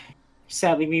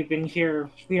 Sadly, we've been here.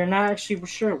 We are not actually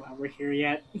sure why we're here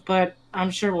yet, but I'm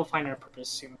sure we'll find our purpose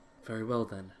soon. Very well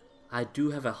then. I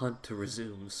do have a hunt to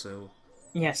resume, so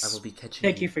Yes. I will be catching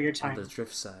Thank you for your on time. the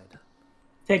drift side.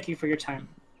 Thank you for your time.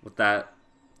 With that,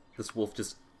 this wolf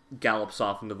just gallops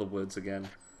off into the woods again.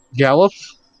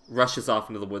 Gallops? Rushes off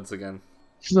into the woods again.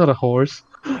 He's not a horse.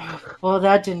 Well,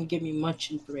 that didn't give me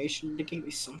much information. It gave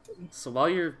me something. So while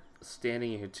you're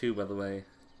standing here too, by the way,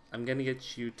 I'm gonna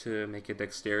get you to make a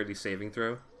dexterity saving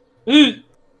throw.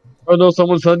 Oh no,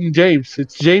 someone's hunting James.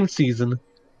 It's James season.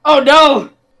 Oh no!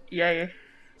 Yay.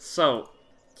 So,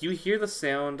 you hear the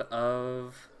sound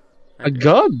of... A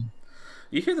gun?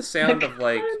 You hear the sound of,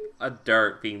 like, a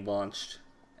dart being launched.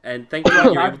 And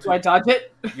thankfully Do I dodge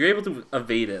it? you're able to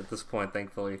evade it at this point,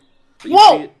 thankfully. But you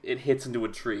Whoa! see it hits into a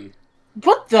tree.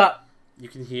 What the? You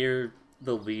can hear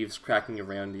the leaves cracking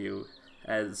around you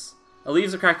as... The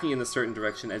leaves are cracking in a certain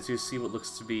direction as you see what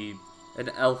looks to be an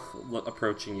elf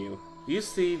approaching you. You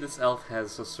see this elf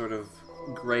has a sort of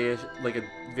grayish, like a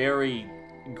very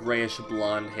grayish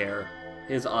blonde hair.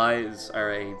 His eyes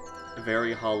are a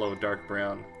very hollow dark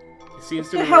brown. He seems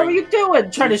to What be the hell are wearing, you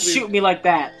doing? Trying to seems to be- shoot me like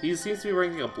that? He seems to be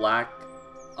wearing a black,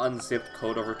 unzipped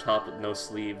coat over top with no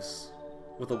sleeves,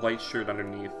 with a white shirt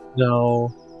underneath.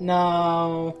 No.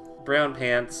 No. Brown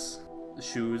pants,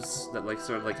 shoes that like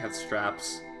sort of like have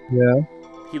straps. Yeah.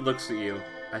 He looks at you.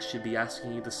 I should be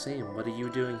asking you the same. What are you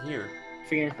doing here?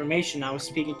 For your information, I was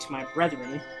speaking to my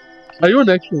brethren. Are you an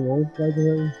actual wolf, by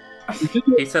the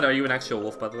way? He said, "Are you an actual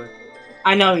wolf?" By the way.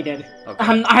 I know he did.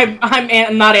 Okay.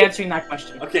 I'm not answering that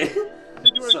question. Okay.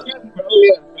 So,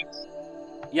 Oh,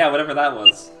 yeah, whatever that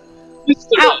was.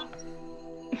 Ow!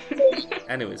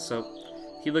 Anyway, so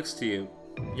he looks to you.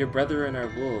 Your brethren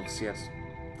are wolves, yes.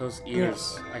 Those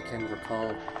ears, I can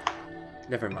recall.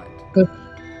 Never mind.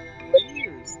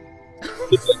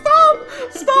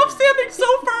 Stop standing so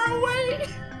far away!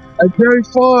 I'm very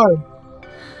far.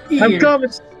 I'm coming.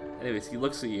 Anyways, he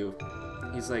looks at you.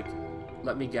 He's like,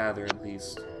 let me gather at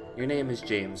least. Your name is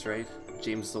James, right?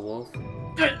 James the Wolf?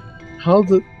 How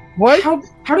the... What?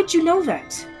 How did you know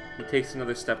that? He takes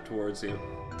another step towards you.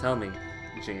 Tell me,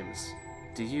 James,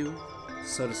 do you,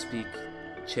 so to speak,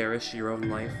 cherish your own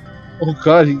life? Oh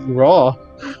god, he's raw.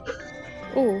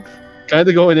 Ooh.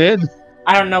 Kinda going in.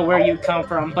 I don't know where you come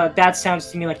from, but that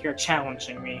sounds to me like you're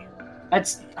challenging me.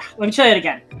 Let me try it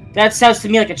again. That sounds to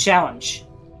me like a challenge.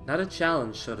 Not a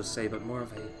challenge, so to say, but more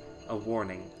of a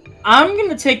warning. I'm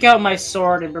gonna take out my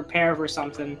sword and prepare for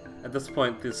something. At this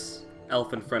point, this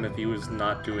elf in front of you is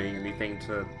not doing anything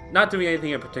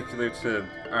in particular to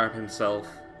arm himself.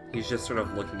 He's just sort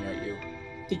of looking at you.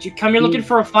 Did you come here looking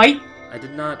for a fight? I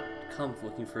did not come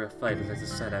looking for a fight, as I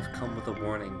just said. I've come with a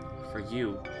warning for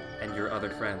you and your other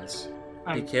friends.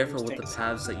 Be careful with the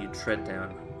paths that you tread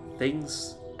down.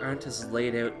 Things aren't as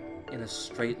laid out in a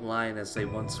straight line as they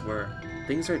once were.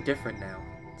 Things are different now.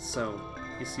 So,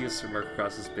 you see a smirk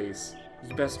across his face.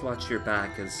 You best watch your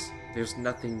back, as there's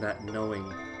nothing that knowing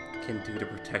can do to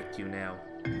protect you now.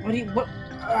 What?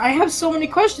 I have so many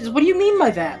questions. What do you mean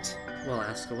by that? Well,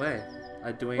 ask away.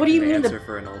 I'd do What do you anything to mean answer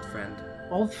for an old friend.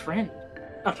 Old friend?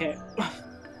 Okay.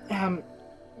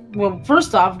 Well,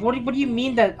 first off, what do you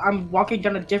mean that I'm walking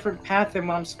down a different path than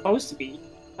what I'm supposed to be?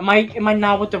 Am I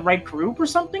not with the right group or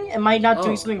something? Am I not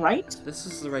doing something right? This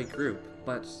is the right group,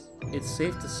 but it's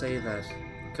safe to say that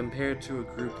compared to a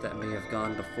group that may have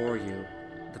gone before you,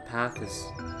 the path is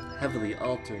heavily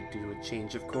altered due to a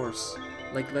change of course.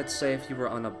 Like, let's say if you were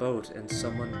on a boat and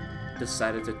someone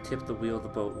decided to tip the wheel of the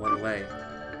boat one way.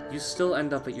 You still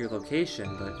end up at your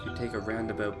location, but you take a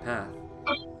roundabout path.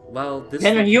 While this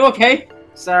Ben, are you okay?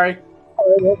 Sorry.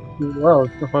 Well,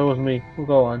 it's fine with me. We'll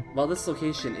go on. While this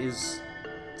location is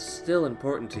still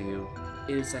important to you,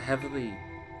 it is a heavily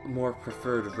more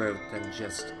preferred route than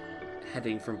just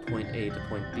heading from point A to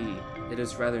point B. It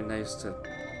is rather nice to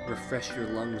refresh your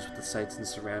lungs with the sights and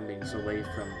surroundings away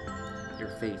from your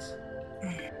fate.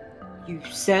 You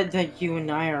said that you and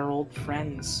I are old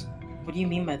friends. What do you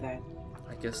mean by that?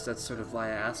 I guess that's sort of why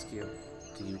I ask you.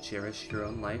 Do you cherish your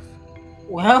own life?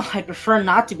 Well, I prefer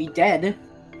not to be dead.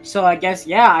 So I guess,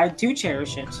 yeah, I do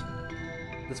cherish it.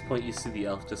 At this point, you see the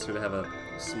elf just sort of have a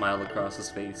smile across his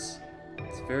face.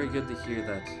 It's very good to hear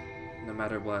that, no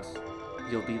matter what,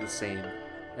 you'll be the same.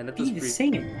 And at this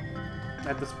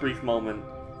brief moment,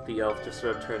 the elf just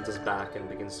sort of turns his back and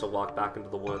begins to walk back into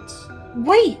the woods.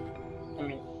 Wait! I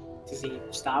mean, does he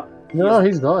stop? No,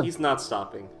 he's gone. He's not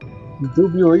stopping. You do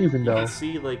believe in You though. can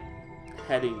see, like,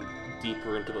 heading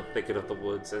deeper into the thicket of the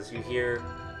woods as you hear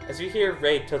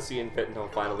Ray, Tootci, and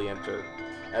Innoth finally enter.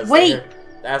 Wait,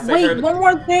 one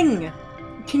more thing!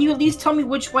 Can you at least tell me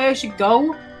which way I should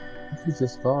go? He's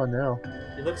just gone now.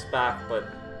 He looks back, but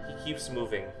he keeps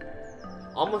moving.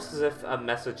 Almost as if a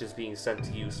message is being sent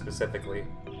to you specifically.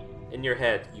 In your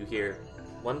head, you hear,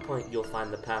 one point you'll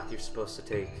find the path you're supposed to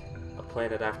take. A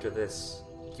planet after this,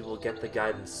 you will get the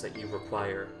guidance that you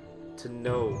require to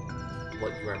know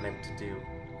what you are meant to do.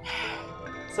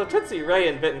 So Tootci, Ray,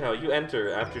 and Innoth, you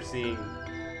enter after seeing...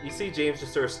 You see James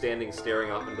just sort of standing,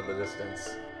 staring off into the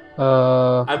distance.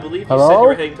 I believe you said you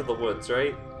were heading to the woods,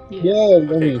 right? Yeah,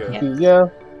 Okay, good. Yeah.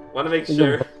 Want to make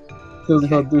sure.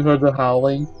 We heard the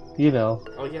howling, you know.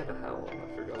 Oh yeah, the howl.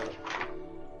 I forgot.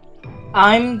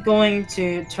 I'm going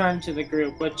to turn to the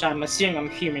group, which I'm assuming I'm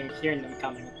hearing them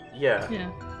coming. Yeah.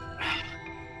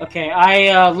 Okay,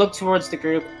 I look towards the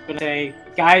group and say,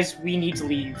 guys, we need to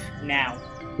leave now.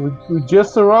 We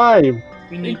just arrived.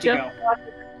 We need to go.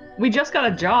 We just got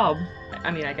a job.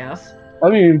 I mean, I guess. I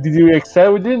mean, did you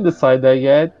accept? We didn't decide that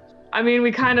yet. I mean,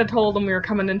 we kind of told them we were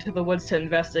coming into the woods to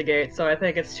investigate, so I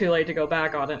think it's too late to go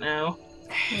back on it now.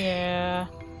 Yeah.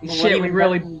 Shit, we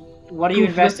really... What are you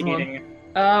investigating?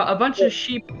 A bunch of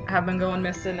sheep have been going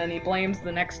missing, and he blames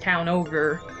the next town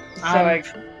over. So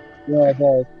Yeah,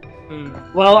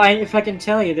 but... Well, if I can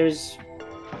tell you,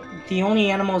 the only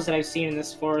animals that I've seen in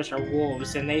this forest are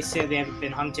wolves, and they say they haven't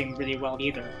been hunting really well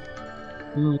either.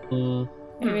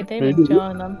 Maybe they've been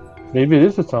killing them. Maybe it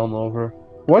is a town over.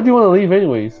 Why do you want to leave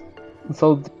anyways?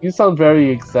 So, you sound very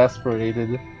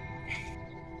exasperated.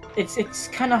 It's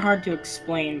kind of hard to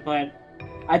explain, but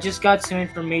I just got some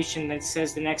information that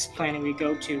says the next planet we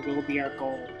go to will be our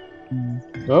goal.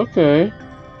 Okay.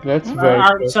 That's very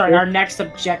Our next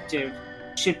objective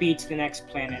should be to the next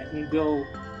planet, and they'll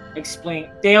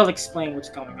explain what's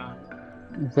going on.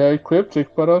 very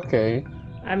cryptic, but okay.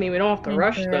 I mean, we don't have to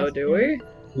rush though, do we?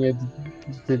 Yeah,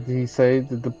 did he say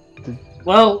the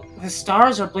Well, the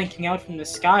stars are blinking out from the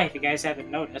sky, if you guys haven't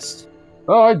noticed.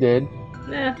 Oh, I did.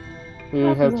 Nah. We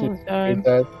would have to read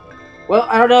that. Well,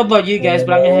 I don't know about you guys,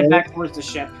 but I'm gonna head back towards the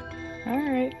ship.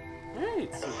 Alright.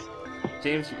 Alright, so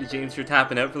James, you're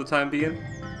tapping out for the time being?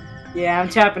 Yeah, I'm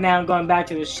tapping out and going back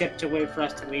to the ship to wait for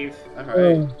us to leave.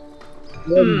 Alright.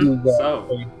 Do that.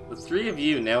 So, the three of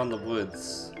you now in the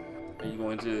woods. Are you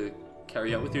going to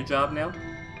carry out with your job now?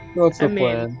 What's the I mean,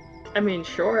 plan? I mean,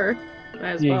 sure. Might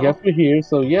as You well. guess we're here,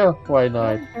 so yeah, why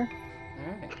not?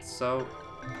 Alright, so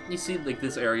you see like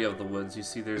this area of the woods, you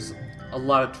see there's a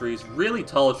lot of trees, really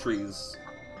tall trees.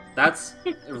 That's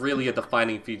really a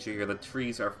defining feature here. The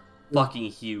trees are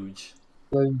fucking huge.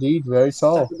 Indeed, very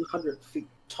tall. 700 feet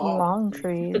tall. Long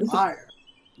trees. Fire.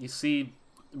 You see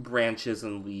branches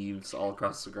and leaves all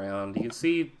across the ground. You can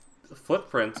see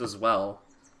footprints as well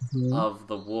of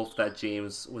the wolf that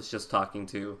James was just talking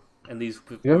to. And these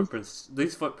footprints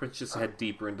just head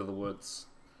deeper into the woods.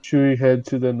 Should we head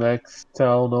to the next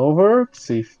town over?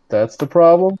 See if that's the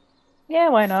problem. Yeah,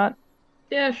 why not?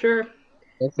 Yeah, sure.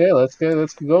 Okay, let's get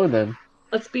going then.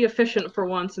 Let's be efficient for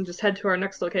once and just head to our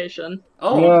next location.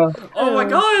 Oh! Yeah. Oh my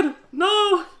god!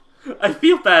 No! I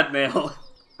feel bad now.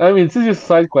 I mean, this is just a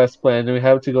side quest plan, and we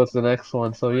have to go to the next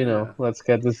one, so you know, let's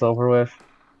get this over with.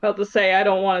 About to say, I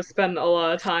don't want to spend a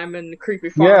lot of time in creepy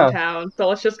farm town, so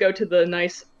let's just go to the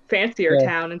nice, fancier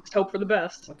town and just hope for the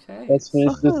best. Okay. Let's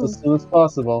finish this as soon as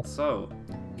possible. So,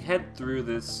 we head through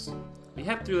this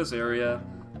area,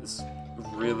 this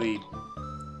really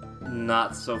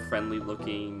not so friendly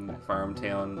looking farm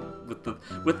town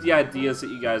with the ideas that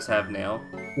you guys have now.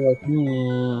 Like,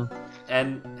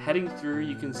 And heading through,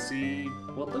 you can see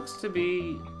what looks to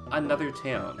be another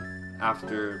town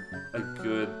after a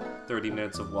good 30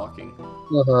 minutes of walking.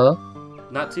 Uh-huh.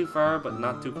 Not too far, but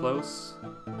not too close.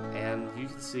 And you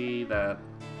can see that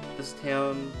this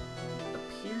town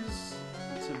appears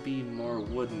to be more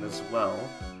wooden as well.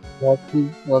 What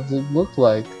does it look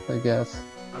like, I guess?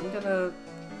 I'm gonna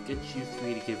get you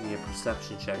three to give me a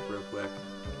perception check real quick.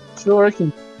 Sure, I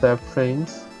can accept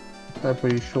things. I'm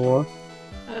pretty sure.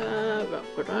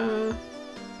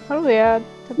 What do we add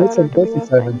to That's that? or do we a add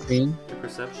 17. Your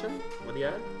perception? What do you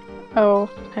add?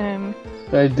 things?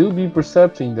 Oh, I do be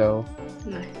percepting, though.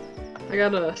 Nice. I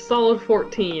got a solid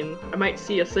 14. I might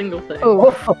see a single thing.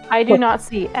 oh, I do not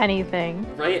see anything.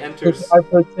 Ray enters. I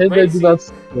pretend I Right, do see- not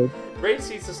see it. Ray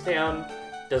sees this town,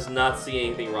 does not see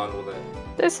anything wrong with it.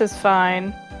 This is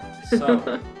fine.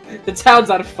 So, The town's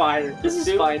on fire. This is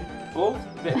Dude. fine. both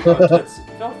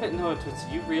Vitno and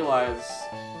Tootci, you realize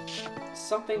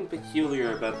something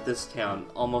peculiar about this town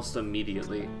almost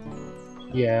immediately.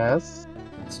 Yes.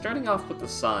 Starting off with the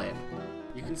sign,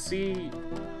 you can see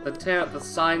the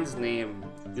sign's name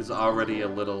is already a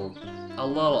little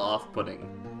off-putting,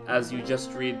 as you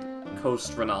just read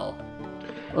Coast Renal.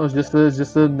 Oh, it's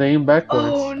just a name backwards.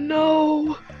 Oh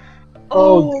no!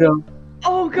 Oh, God.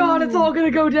 Oh god, it's all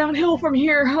gonna go downhill from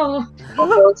here, huh?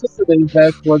 Oh, it's just a name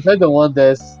backwards. I don't want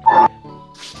this.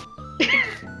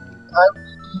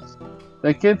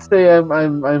 I can't say I'm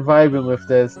vibing with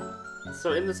this.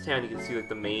 So in this town, you can see like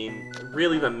the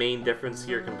main difference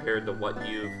here compared to what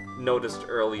you've noticed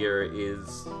earlier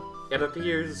is it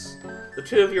appears the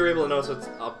two of you are able to notice it's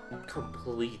a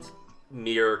complete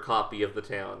mirror copy of the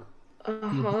town.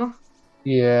 Uh-huh.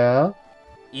 Yeah.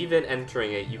 Even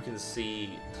entering it, you can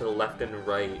see to the left and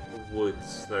right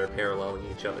woods that are paralleling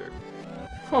each other.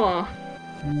 Huh.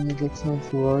 That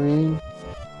sounds worrying.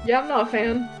 Yeah, I'm not a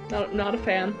fan. Not a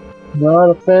fan. Not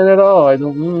a fan at all. I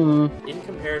don't. In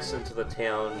comparison to the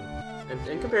town, and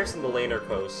in comparison to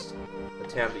Lanercoast, the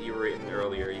town that you were in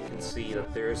earlier, you can see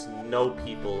that there's no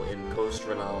people in Coast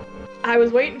Renal. I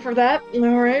was waiting for that.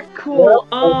 Alright, cool.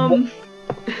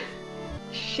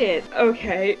 Shit.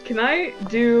 Okay. Can I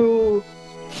do...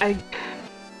 I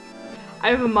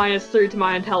have a -3 to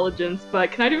my intelligence,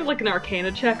 but can I do like an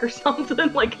Arcana check or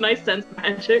something? Like, can I sense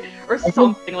magic or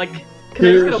something? Like, can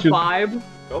I just get a vibe?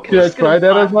 Okay. Should I try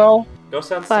that as well? Go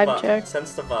sense Vibe the vibe. check.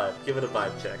 Sense the vibe. Give it a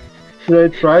vibe check.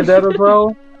 Should I try that as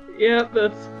well? Yep,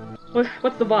 that's...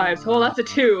 What's the vibes? Oh, that's a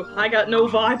 2. I got no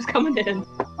vibes coming in.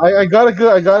 I got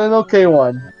an okay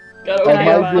one. Got I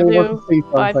okay might be vibe. able to see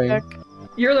Vibe something. check.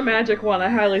 You're the magic one. I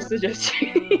highly suggest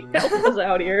you help us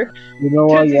out here. You know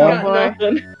what? Tootsie's Yeah. got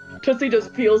nothing. Tootsi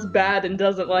just feels bad and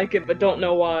doesn't like it, but don't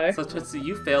know why. So Tootsi,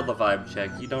 you failed the vibe check.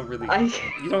 You don't really, I...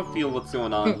 you don't feel what's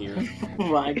going on here.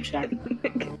 Vibe check.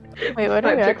 Wait, what do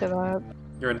we Vibe check. have to have?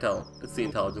 Your intel. It's the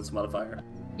intelligence modifier.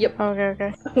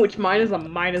 Okay. Which mine is a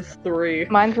 -3.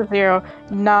 Mine's a 0.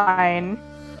 9.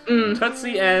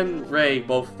 Tootsi and Ray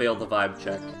both failed the vibe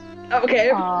check. Okay.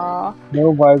 Aww.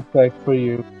 No vibe check for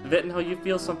you. Vittenho, you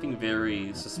feel something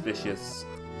very suspicious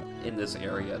in this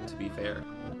area, to be fair.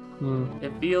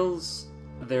 It feels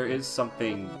there is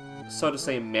something, so to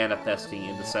say, manifesting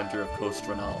in the center of Coast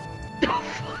Renal. Oh,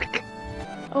 fuck.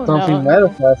 Oh Something no.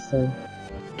 manifesting.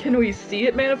 Can we see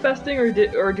it manifesting,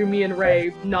 or do me and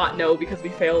Ray not know because we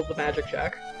failed the magic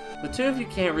check? The two of you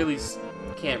can't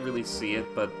really see it,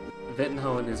 but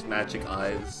Vittenho and his magic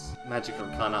eyes, magic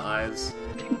arcana eyes,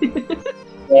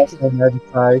 Yes, the magic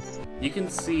eyes. you can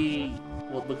see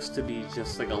what looks to be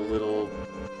just like a little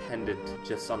pendant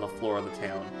just on the floor of the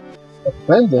town,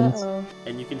 Pendants. Uh-oh.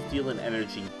 and you can feel an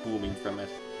energy booming from it.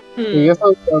 I guess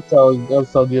I'll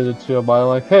tell the other two about it.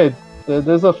 Like, hey,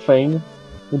 there's a thing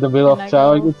in the middle Can I of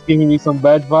town. go? It's giving me some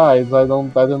bad vibes. I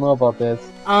don't know about this.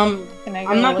 Can I go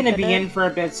I'm not look gonna at be it? in for a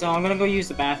bit, so I'm gonna go use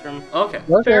the bathroom. Okay,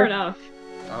 Fair enough.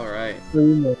 alright. So,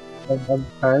 you know, I'm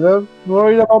kind of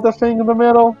worried about the thing in the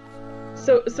middle.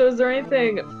 So is there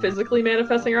anything physically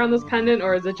manifesting around this pendant,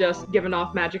 or is it just giving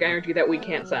off magic energy that we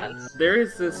can't sense? There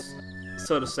is this,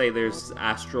 so to say, there's this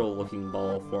astral-looking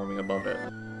ball forming above it.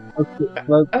 Okay,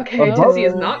 Oh. Tootsi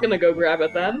is not gonna go grab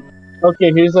it then.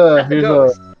 Okay, here's That's a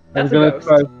ghost. I'm That's a gonna ghost.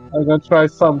 I'm gonna try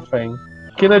something.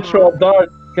 Can I throw a dart?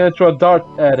 Can I throw a dart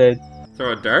at it?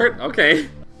 Throw a dart? Okay.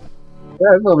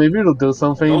 Yeah, no, maybe it'll do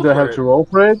something. Go Do I for have it. to roll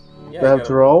for it? Yeah, Do I have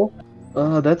to roll?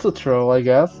 That's a throw, I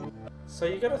guess. So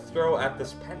you gotta throw at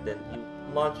this pendant. You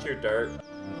launch your dart,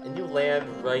 and you land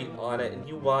right on it, and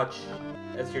you watch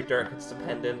as your dart hits the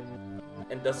pendant,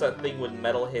 and does that thing when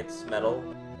metal hits metal,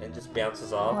 and just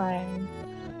bounces off. Fine.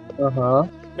 Uh-huh.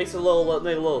 Makes a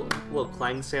little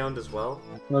clang sound as well.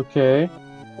 Okay.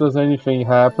 Does anything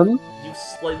happen? You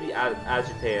slightly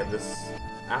agitated this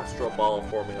astral ball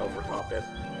forming over top it.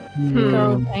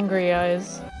 Girl, angry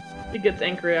eyes. He gets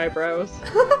angry eyebrows.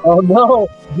 Oh no!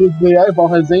 The eyeball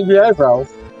has angry eyebrows.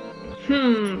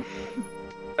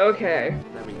 Okay.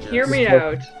 Let me just... Hear me Just-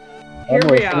 out. Hear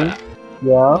me out.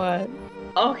 Yeah. What?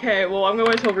 Okay, well, I'm going to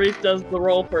wait till Reese does the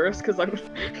roll first, because I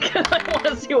want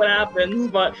to see what happens,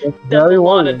 but It's that's very a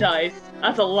lot worrying. of dice.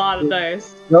 That's a lot of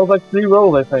dice. That was like 3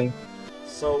 rolls, I think.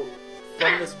 So,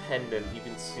 from this pendant, you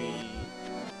can see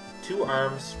 2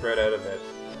 arms spread out of it,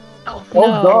 Oh, Oh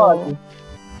No. god!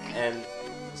 and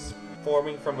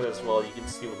forming from it as well, you can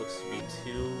see what looks to be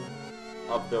 2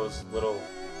 of those little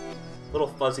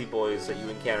fuzzy boys that you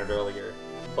encountered earlier,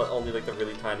 but only like the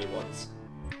really tiny ones.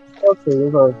 Okay,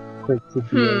 those are quick to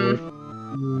deal with.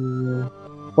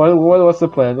 What's the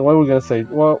plan? What were we gonna say?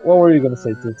 What were you gonna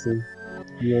say, Tootsi?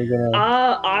 You were gonna...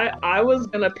 I was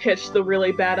gonna pitch the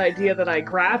really bad idea that I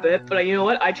grab it, but you know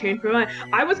what? I changed my mind.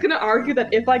 I was gonna argue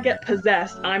that if I get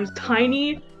possessed, I'm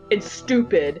tiny and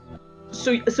stupid,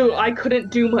 so I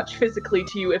couldn't do much physically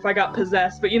to you if I got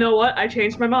possessed. But you know what? I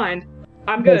changed my mind.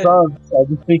 I'm good. I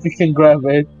just think you can grab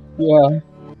it. Yeah.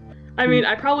 I mean,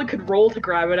 I probably could roll to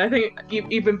grab it. I think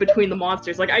even between the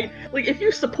monsters, like if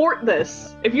you support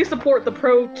this, if you support the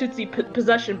pro Tootsi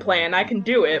possession plan, I can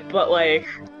do it. But like,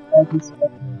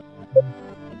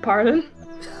 pardon?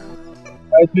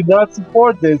 I do not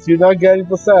support this. You're not getting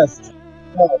possessed.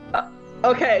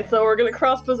 Okay, so we're gonna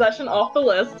cross possession off the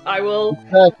list. I will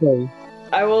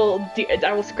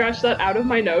scratch that out of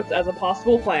my notes as a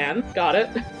possible plan. Got it.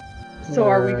 So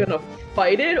are we gonna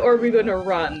fight it or are we gonna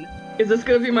run? Is this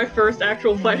gonna be my first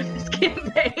actual fight of this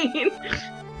campaign?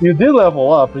 You did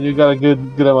level up, and you got a good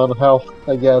amount of health,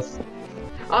 I guess.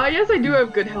 Yes, I do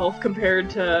have good health compared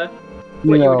to You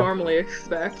what you would know, normally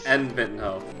expect. And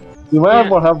Vittenho. you might have Yeah.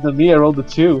 more health than me. I rolled a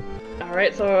 2.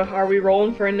 Alright, so are we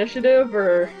rolling for initiative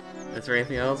or? Is there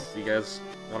anything else? You guys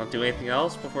want to do anything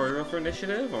else before we roll for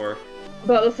initiative, or?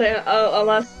 About to say,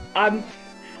 unless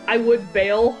I would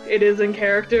bail. It is in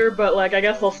character, but like I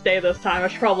guess I'll stay this time. I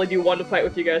should probably do one to fight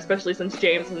with you guys, especially since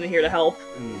James isn't here to help.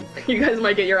 You guys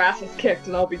might get your asses kicked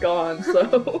and I'll be gone,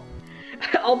 so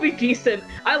I'll be decent.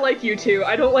 I like you two.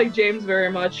 I don't like James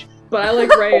very much, but I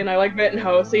like Ray and I like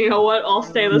Vittenho, so you know what? I'll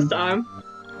stay this time.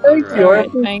 Thank you. I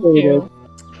Alright, thank appreciate you.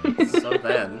 it. So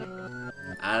then,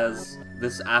 as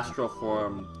this astral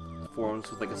form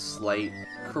forms with like a slight,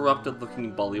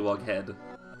 corrupted-looking bullywug head,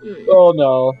 Oh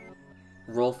no.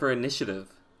 roll for initiative.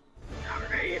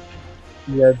 Alright.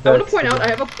 Yeah, I want to point out I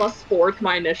have a +4 to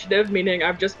my initiative, meaning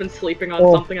I've just been sleeping on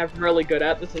Oh. something I'm really good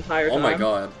at this entire time. Oh my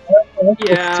god.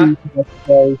 Yeah.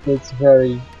 It's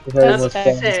very That's much a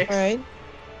fun. 6. Right?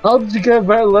 How did you get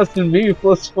better less than me?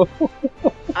 +4.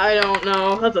 I don't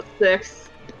know. That's a 6.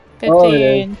 Oh, it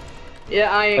is. 15.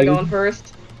 Yeah, I ain't I going didn't-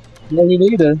 first. No, me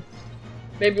neither.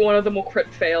 Maybe one of them will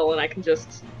crit fail and I can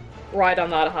just ride on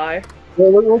that high.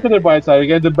 Well, look at the bright side. We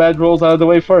get the bad rolls out of the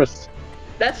way first.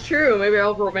 That's true. Maybe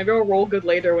I'll roll good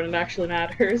later when it actually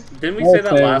matters. Didn't we say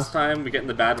that Okay. last time? We getting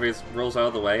the bad rolls out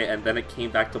of the way, and then it came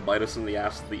back to bite us in the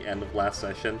ass at the end of last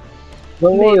session.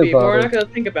 Don't worry Maybe, but about we're it. not gonna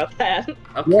think about that.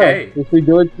 Okay. Yeah, if we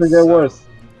do it, it's gonna get So- worse.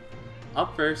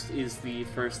 Up first is the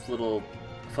first little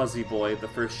fuzzy boy, the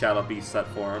first shadow beast that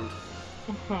formed,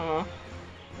 Huh.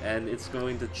 and it's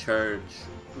going to charge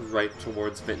right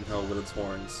towards Vittenhill with its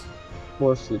horns. Of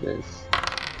course it is.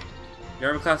 Your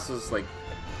armor class is like,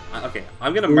 okay.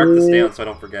 I'm gonna mark this down so I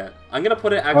don't forget. I'm gonna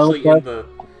put it actually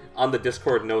on the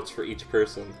Discord notes for each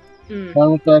person.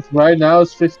 Armor class right now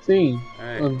is 15. All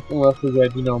right. Unless we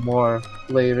get, more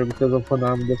later because of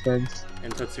unarmed defense.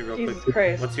 And Tootsi, real Jesus quick.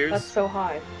 Christ. What's yours? That's so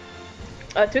high.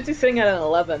 Tootsie's sitting at an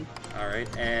 11. All right,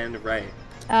 and right.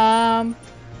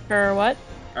 For what?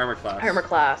 Armor class. Armor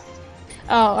class.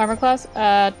 Oh, armor class?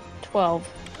 12.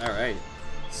 All right.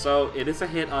 So it is a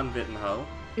hit on Vittenhill.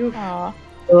 Aw.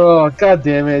 Oh, god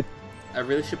damn it. I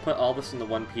really should put all this into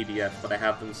one PDF, but I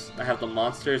have them. I have the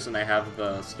monsters and I have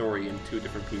the story in 2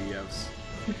 different PDFs.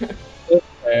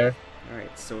 There. All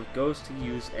right, so it goes to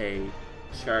use a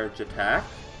charge attack.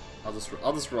 I'll just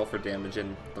roll for damage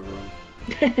in the room.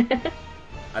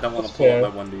 I don't want to pull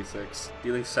out my 1d6.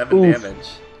 Dealing 7 Oof. damage.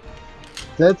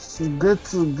 That's a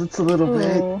little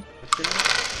bit. Ooh.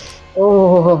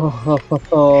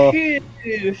 Oh.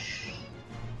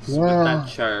 So with that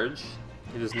charge,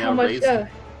 it is now raised.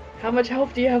 How much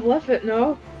health do you have left?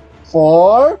 No.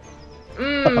 4?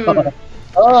 Mmm.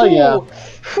 Oh yeah.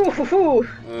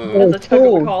 That's a tug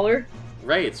of the collar.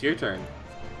 Right, it's your turn.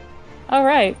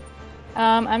 Alright.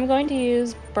 I'm going to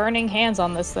use Burning Hands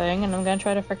on this thing, and I'm going to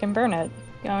try to frickin' burn it.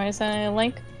 You want me to send a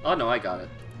link? Oh no, I got it.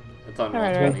 It's on roll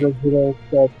Alright, 20.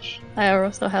 I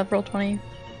also have Roll20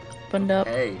 opened up.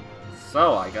 Okay,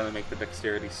 so I gotta make the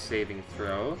dexterity saving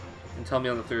throw. And tell me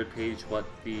on the 3rd page what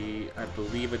I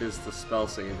believe it is the spell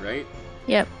save, right?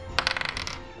 Yep.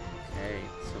 Okay,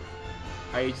 so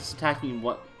are you just attacking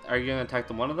are you gonna attack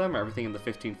the one of them or everything in the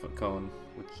 15-foot cone?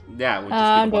 Would just be I'm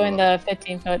the one doing of them. the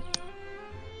 15 foot.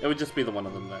 It would just be the one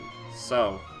of them then.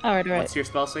 So, Alright. what's your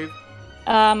spell save?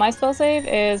 My spell save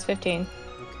is 15.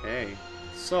 Okay,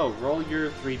 so roll your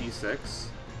 3d6.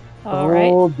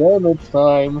 Alright. Oh, damage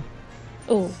time.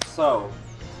 Ooh. So,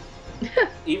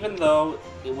 even though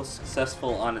it was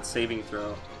successful on its saving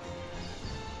throw,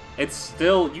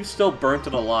 you still burnt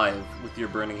it alive with your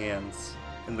burning hands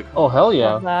in the. Oh hell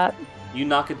yeah. Love that. You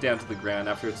knock it down to the ground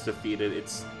after it's defeated.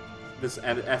 This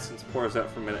essence pours out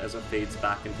from it as it fades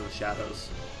back into the shadows.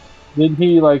 Did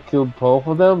he kill both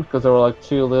of them? Because there were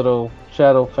 2 little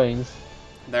shadow things.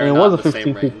 They're And it not was a the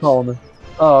same 15 range, feet cone.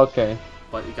 Oh, okay.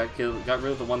 but you got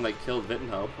rid of the one that killed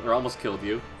Vittenhill, or almost killed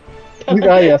you. Ah,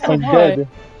 yes, I'm Boy. dead.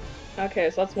 Okay,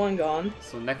 so that's one gone.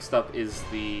 So next up is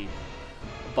the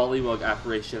Bullywug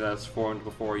apparition that has formed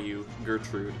before you,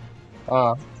 Gertrude.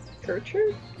 Ah.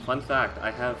 Gertrude? Fun fact,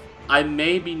 I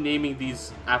may be naming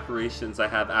these apparitions I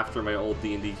have after my old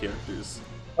D&D characters.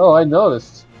 Oh, I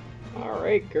noticed.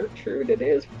 Alright, Gertrude it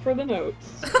is for the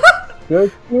notes.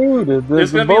 Gertrude,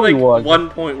 There's the gonna be bully like one. one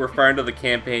point where far into the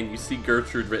campaign you see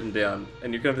Gertrude written down,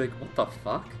 and you're gonna be like, what the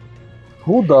fuck?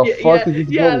 Who the fuck is this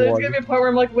yeah, bully there's one? gonna be a part where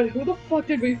I'm like, wait, who the fuck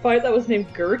did we fight that was named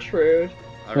Gertrude?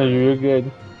 No, Alright, you're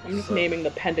good. I'm just So- naming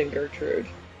the pendant Gertrude.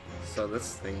 so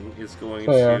this thing is going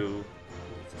Fair. to...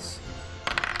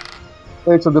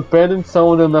 Wait, so the pendant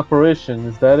summoned an apparition,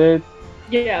 is that it?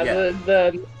 Yeah,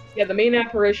 Yeah. the main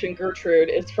apparition Gertrude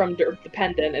is from the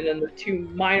pendant, and then the 2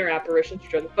 minor apparitions,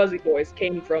 which are the fuzzy boys,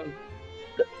 came from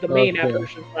the main Okay.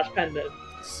 apparition / pendant.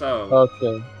 So,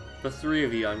 Okay. the 3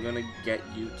 of you, I'm gonna get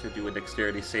you to do a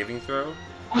dexterity saving throw.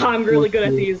 I'm really good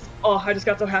at these. Oh, I just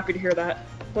got so happy to hear that.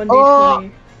 1d20 Oh!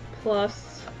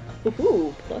 plus,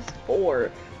 woohoo, plus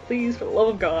 4. Please, for the love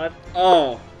of God.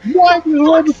 Oh! What? You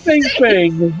rolled the same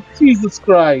thing! Jesus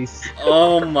Christ.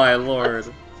 Oh my lord.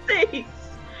 Thanks.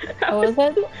 What was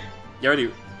it? You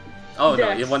already... Oh no,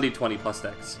 Dex. you have 1d20 plus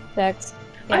dex. Dex.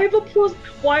 I have a plus.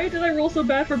 Why did I roll so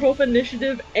bad for both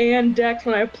initiative and dex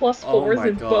when I have plus Oh 4s my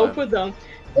in God. both of them?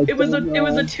 It was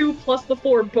a 2 plus the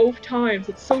 4 both times.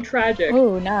 It's so tragic.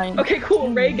 Ooh, 9. Okay, cool.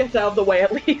 Ray gets out of the way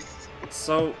at least.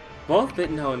 So, both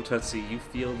Vittenhill and Tootsi, you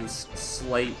feel this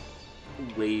slight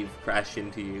wave crash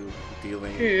into you,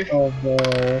 dealing... Oh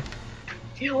no.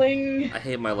 Feeling. I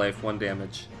hate my life, 1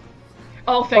 damage.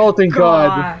 Oh, thank, Oh, thank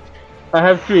God. I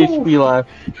have 3 HP left.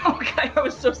 Okay, I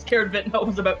was so scared Vitno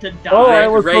was about to die. Oh, I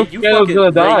was Ray, so you scared I was fucking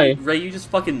gonna die. Ray, you just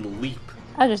fucking leap.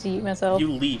 I'll just eat myself. You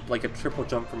leap like a triple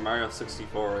jump from Mario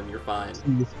 64 and you're fine.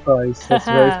 Jesus Christ, that's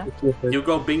very specific. You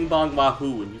go bing bong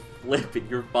wahoo and you flip and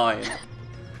you're fine.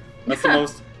 That's the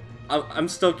most. I'm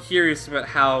still curious about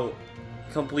how,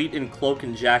 complete in cloak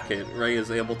and jacket, Ray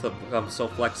is able to become so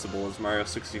flexible as Mario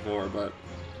 64. But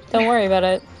Don't worry about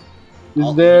it.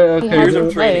 Is there... He Okay, has Here's his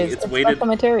some training. ways. It's It's weighted- special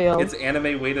material. it's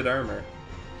anime weighted armor.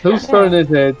 whose turn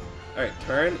is it? All right,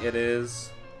 turn. It is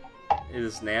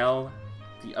now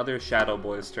the other Shadow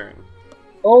Boy's turn.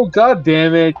 Oh, god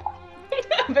damn it.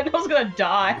 Vitno's gonna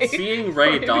die. Seeing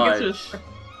Ray Before he gets to dodge, his-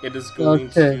 it is going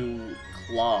Okay. to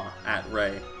claw at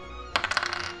Ray,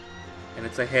 and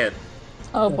it's a hit.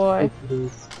 Oh boy.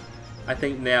 I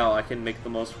think now I can make the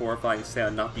most horrifying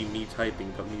sound not be me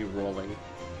typing, but me rolling.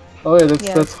 Oh yeah, that's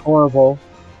Yeah. that's horrible.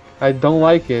 I don't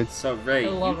like it. So Ray, I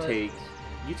love it.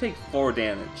 you take 4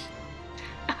 damage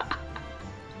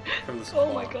from this claw.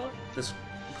 Oh my god. This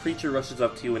creature rushes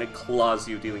up to you and it claws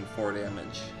you, dealing 4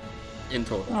 damage in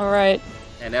total. Alright.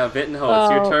 And now Vittenho,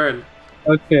 it's your Oh. turn.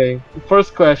 Okay,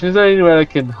 first question, is there anywhere I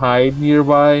can hide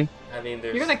nearby? I mean,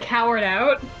 there's You're gonna cower it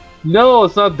out? No,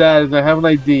 it's not that, I have an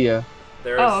idea.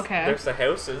 there's Oh, okay. there's the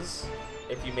houses.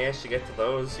 If you manage to get to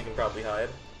those, you can probably hide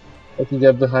I can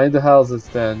get behind the houses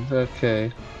then.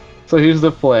 Okay. So here's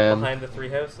the plan. behind the 3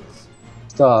 houses.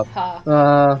 Stop.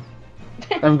 Ha.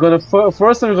 I'm gonna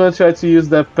first I'm gonna try to use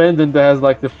that pendant that has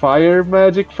like the fire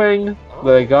magic thing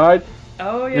that I got.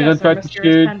 Oh You're yeah, gonna so try to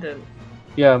mysterious shoot- pendant.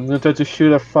 Yeah, I'm gonna try to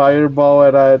shoot a fireball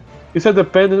at that. You said the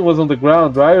pendant was on the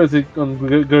ground, right? Or is it on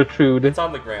Gertrude? It's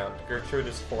on the ground. Gertrude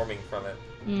is forming from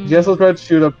it. Guess I'll try to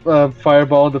shoot a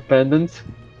fireball on the pendant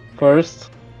first.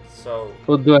 So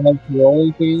So do I have to roll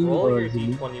anything? roll or your is it-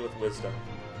 d20 with wisdom.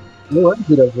 No, I'm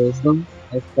good at wisdom.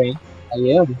 I think I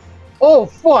am. Oh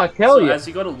fuck! Hell So yeah! as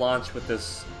you go to launch with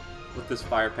this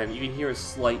fire pen, you can hear a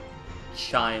slight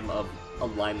chime of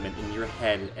alignment in your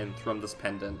head and from this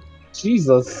pendant.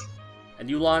 Jesus. And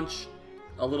you launch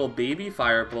a little baby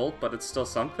firebolt, but it's still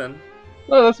something.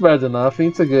 No, that's bad enough.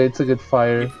 It's a good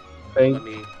fire thing. Let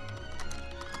me.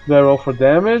 Do I roll for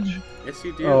damage? Yes,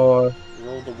 you do. Or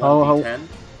Roll the how- 1d10.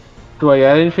 do I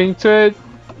add anything to it?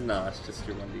 No, it's just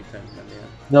your 1d10. Then, yeah.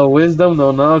 No wisdom?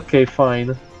 No, no. Okay,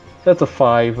 fine. That's a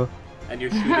 5. And you're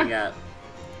shooting at.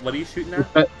 What are you shooting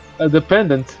at? A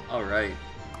dependent. Alright.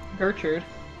 Gertrude.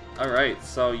 Alright,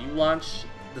 so you launch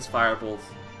this firebolt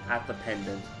at the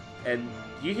pendant, and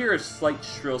you hear a slight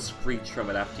shrill screech from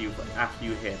it after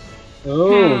you hit.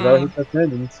 Oh, that hit the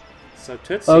pendant. So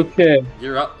Tootsi, Okay.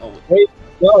 you're up. Oh,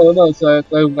 No. So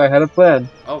I had a plan.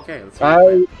 okay. Let's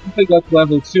hear I got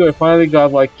level 2. I finally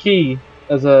got like key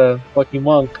as a fucking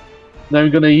monk. Now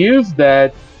I'm gonna use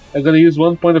that. I'm gonna use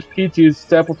 1 point of key to use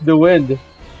Step of the Wind.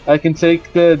 I can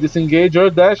take the disengage or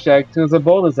dash action as a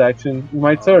bonus action in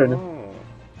my turn. Oh.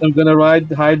 I'm gonna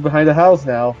hide behind the house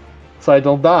now, so I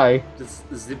don't die. Just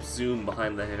zip zoom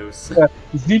behind the house.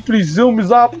 Deeply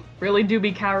zooms up. Really do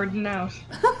be coward now.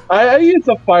 I used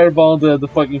a fireball on the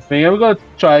fucking thing. I'm gonna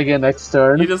try again next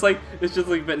turn. You just like it's just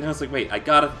like Vittenhouse like, wait, I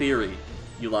got a theory.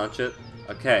 You launch it.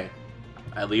 Okay.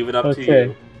 I leave it up to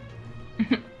Okay.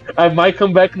 you. I might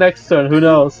come back next turn. Who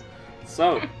knows?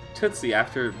 So, Tootsi,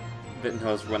 after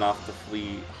Vittenhouse run off to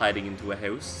flee hiding into a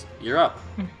house, you're up.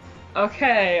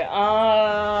 Okay,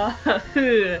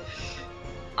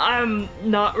 I'm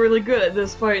not really good at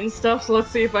this fight and stuff, so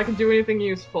let's see if I can do anything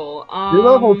useful. You're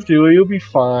level 2. You'll be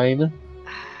fine.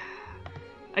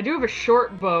 I do have a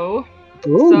short bow,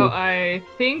 Ooh. so I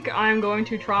think I'm going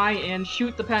to try and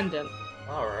shoot the pendant.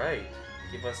 Alright.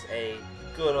 Give us a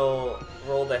good old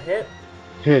roll to hit.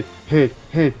 Hit.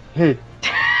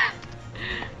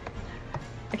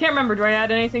 I can't remember, do I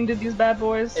add anything to these bad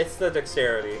boys? It's the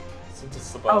dexterity, since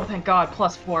it's the bow. Oh, thank God,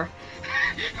 +4.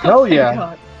 Hell Thank yeah.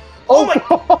 God. Oh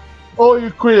my! Oh,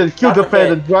 you crit! Kill the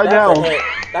pendant right now.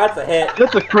 That's a hit.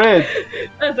 That's a crit.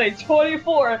 That's a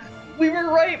 24. We were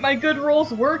right, my good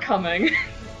rolls were coming.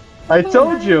 I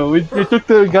told you. We got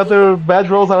the bad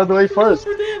rolls out of the way first.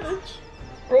 For damage.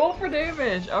 Roll for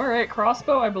damage. Alright,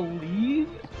 crossbow, I believe,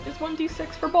 is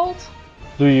 1d6 for bolt.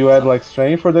 Do you add like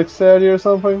strength for dexterity or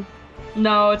something?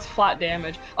 No, it's flat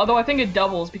damage. Although I think it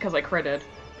doubles because I critted.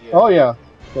 Oh yeah,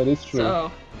 that is true.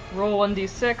 So, roll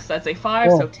 1d6, that's a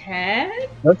 5, Oh. so 10?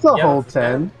 That's a Yeah, whole that's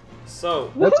 10.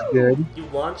 So, That's Woohoo! good. you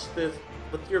launch this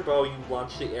with your bow. You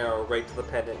launch the arrow right to the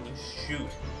pendant, and you shoot.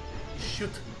 You shoot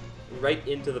right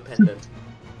into the pendant,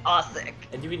 Aw, sick.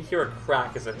 and you can hear a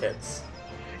crack as it hits.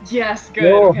 Yes, good.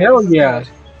 Oh, okay, hell this is yeah. good.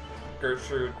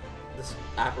 Gertrude, this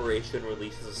apparition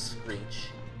releases a screech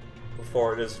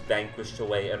before it is vanquished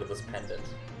away out of this pendant.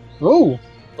 Oh.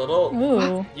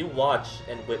 Little, you watch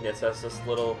and witness as this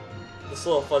little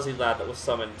fuzzy lad that was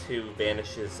summoned to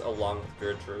vanishes along with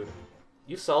Gertrude.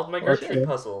 You solved my Gertrude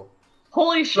puzzle.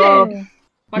 Holy shit!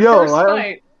 My Yo, first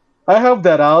fight. I helped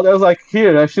that out. I was like,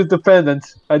 here, I shoot the pendant.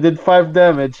 I did 5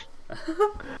 damage.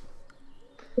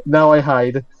 Now I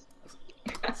hide.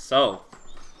 So,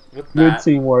 with Good that,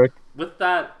 teamwork. with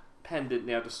that pendant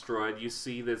now destroyed, you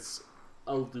see this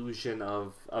illusion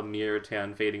of a mirror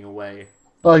town fading away.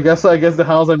 Well, I guess the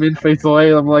house I'm in fades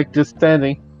away. I'm like just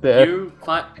standing there. You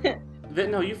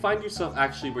find yourself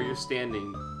actually where you're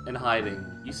standing and hiding.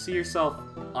 You see yourself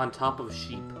on top of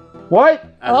sheep. What?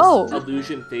 As this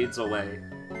illusion fades away.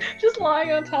 Just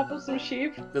lying on top of some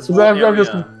sheep. This whole area,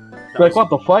 like, what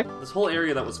the fuck? This whole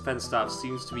area that was fenced off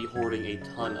seems to be hoarding a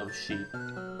ton of sheep.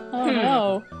 Oh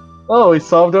no. Oh, we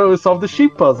solved the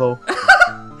sheep puzzle.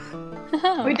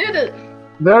 We did it.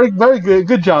 Very good.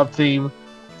 Good job, team.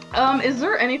 Is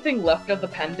there anything left of the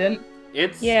pendant?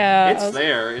 It's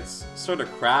there. It's sort of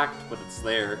cracked, but it's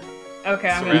there. Okay,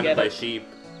 I'm gonna Surrounded get by it. sheep.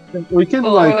 We can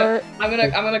I'm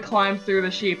gonna climb through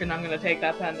the sheep and I'm gonna take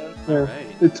that pendant. Alright.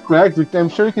 It's cracked. I'm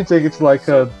sure you can take it to like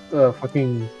a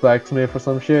fucking blacksmith or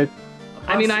some shit.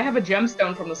 I mean, I have a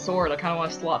gemstone from the sword. I kind of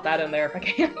want to slot that in there if I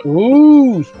can.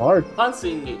 Ooh, smart. Upon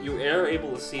seeing it, you are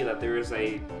able to see that there's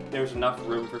enough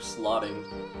room for slotting,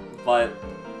 but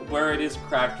where it is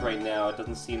cracked right now, it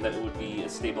doesn't seem that it would be a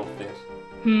stable fit.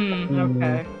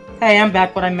 Okay. Hey, I'm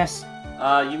back. What I missed?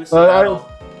 You missed the battle.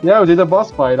 Yeah, we did a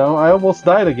boss fight. I almost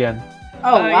died again.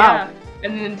 Oh wow! Yeah.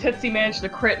 And then Tootci managed to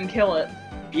crit and kill it.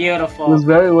 Beautiful. It was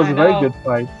a very good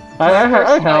fight.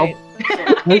 I helped.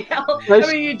 I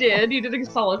mean, you did. You did a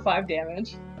solid 5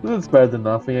 damage. It's better than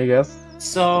nothing, I guess.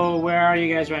 So where are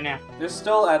you guys right now? They're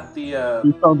still at the.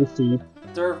 You found the sheep.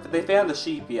 They found the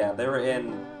sheep. Yeah,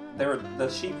 the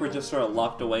sheep were just sort of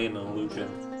locked away in an illusion.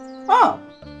 Oh.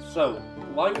 So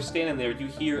while you're standing there, you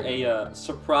hear a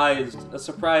surprised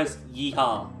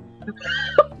yeehaw.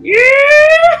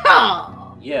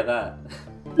 Yeah. Yeah, that.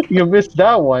 You missed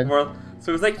that one.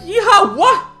 So it's like, yeehaw!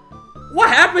 What? What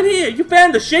happened here? You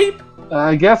found the sheep?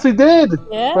 I guess we did.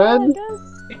 Yeah, friend.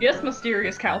 I guess. Yes,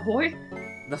 mysterious cowboy.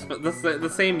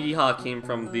 The same yeehaw came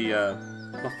from the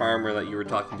farmer that you were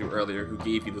talking to earlier, who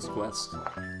gave you this quest.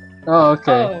 Oh,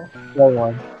 okay. That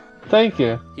one. Thank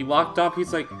you. He walked up.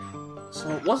 He's like, so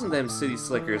it wasn't them city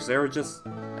slickers. They were just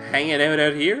hanging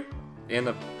out here in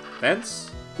the fence.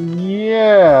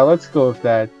 Yeah, let's go with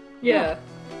that. Yeah.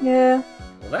 Yeah.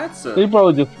 Well, that's They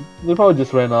probably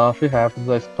just ran off. It happens,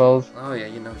 I suppose. Oh yeah,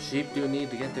 sheep do need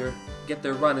to get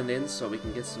their running in so we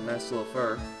can get some nice little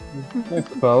fur. I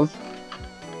suppose.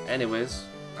 Anyways,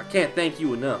 I can't thank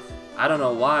you enough. I don't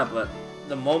know why, but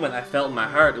the moment I felt in my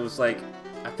heart, it was like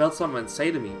I felt someone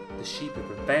say to me, "The sheep have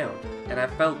been found," and I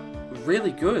felt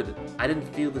really good. I didn't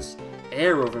feel this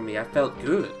air over me. I felt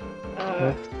good.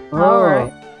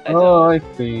 Alright. I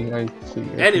see.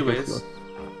 Anyways,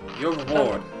 your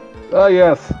reward. Oh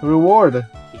yes, reward.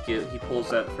 He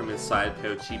pulls out from his side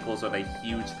pouch. He pulls out a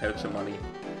huge pouch of money.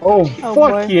 Oh, Oh, fuck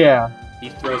boy. yeah! He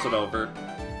throws it over.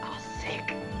 Oh,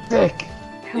 sick. Sick.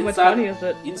 How much money is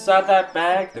it? Inside that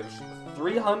bag, there's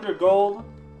 300 gold,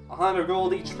 100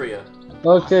 gold each for you.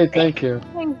 Okay, thank you.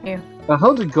 Thank you.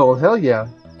 100 gold, hell yeah.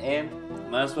 And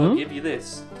might as well give you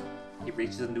this. He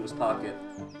reaches into his pocket.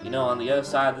 On the other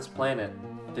side of this planet,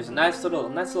 there's a nice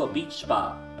little beach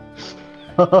spot.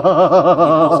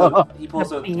 He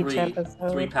pulls out Beach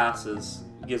episode. three passes.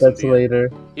 Gives That's them to you.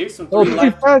 later. Here's some Oh,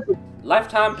 3 passes.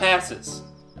 lifetime passes.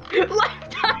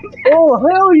 Lifetime Oh,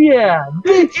 hell yeah!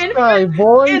 Beach time,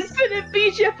 boys! Infinite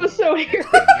Beach episode here.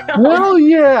 Hell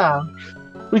yeah!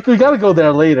 We gotta go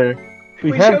there later.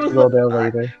 We have to chose go the- there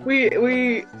later. we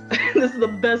this is the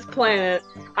best planet.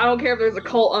 I don't care if there's a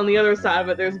cult on the other side,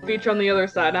 but there's a beach on the other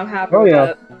side. I'm happy Oh, with yeah.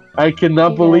 that. I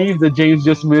cannot Yeah. believe that James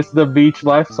just missed the beach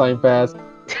lifetime pass.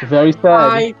 Very sad.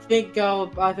 I think I'll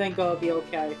be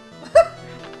okay.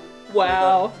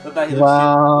 Wow. But that he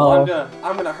Wow. Well,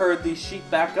 I'm gonna herd these sheep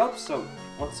back up. So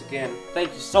once again,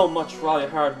 thank you so much for all your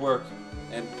hard work.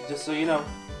 And just so you know,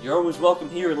 you're always welcome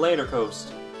here at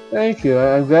Lanercoast. Thank you.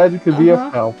 I'm glad you could be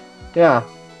of help. Yeah.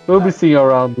 We'll be seeing you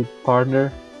around,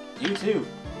 partner. You too,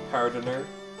 pardoner.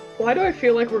 Why do I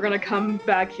feel like we're gonna come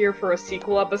back here for a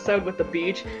sequel episode with the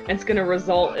beach, and it's gonna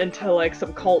result into like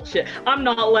some cult shit? I'm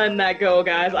not letting that go,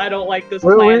 guys. I don't like this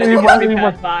We planet. It's might- giving me we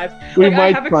bad vibes. We Like, I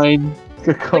might have find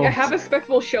a cult. Like, I have a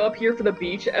spectacle show up here for the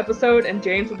beach episode, and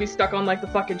James will be stuck on, like, the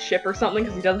fucking ship or something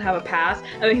because he doesn't have a pass,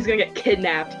 and then he's gonna get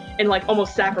kidnapped and, like,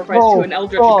 almost sacrificed to an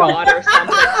eldritch god or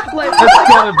something. Like, That's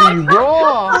gonna be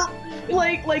raw!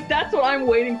 like, that's what I'm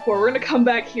waiting for. We're gonna come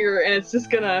back here, and it's just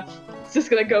gonna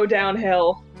go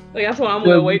downhill. Like, that's what I'm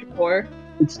gonna wait for.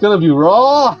 It's gonna be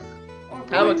raw.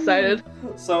 I'm excited.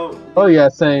 So. Oh yeah,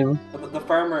 same. The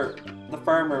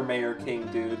farmer mayor king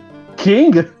dude.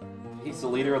 King? He's the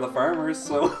leader of the farmers,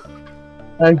 so.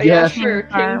 I Yeah, guess. sure,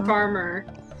 King Farmer.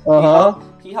 Uh huh.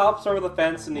 He hops over the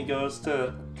fence and he goes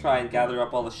to try and gather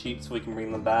up all the sheep so we can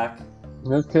bring them back.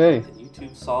 Okay. And you two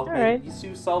solved Alright.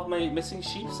 my missing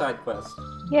sheep side quest.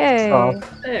 Yay! Oh.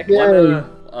 Sick. Yeah.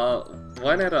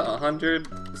 1 out of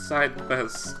 100 side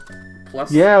quests.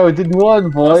 Plus. Yeah, we did one,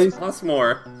 boys. Plus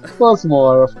more. Plus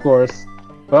more, of course.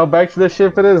 Well, back to the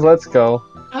ship it is. Let's go.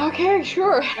 Okay,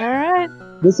 sure. Alright.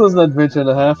 This was an adventure and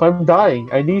a half. I'm dying.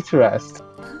 I need to rest.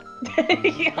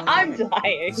 I'm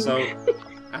dying. So,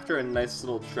 after a nice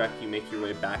little trek, you make your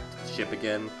way back to the ship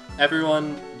again.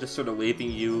 Everyone just sort of waving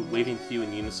to you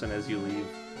in unison as you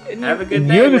leave. Have a good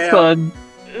day, Unison.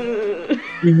 Ugh.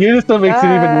 Unison makes it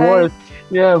even Bye. worse.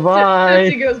 Yeah, bye.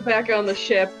 Tootci goes back on the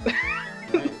ship.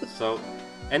 Right, so,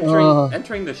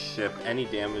 entering the ship, any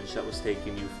damage that was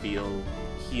taken you feel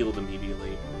healed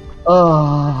immediately.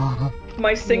 Oh,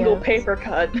 My single Yes. paper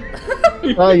cut.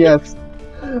 yes.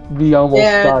 We almost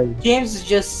Yeah, died. James is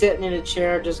just sitting in a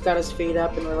chair, just got his feet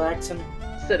up and relaxing.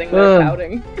 Sitting there Ugh.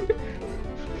 pouting.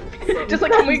 Just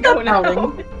like, can we go now?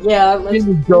 Pouting. Yeah, let's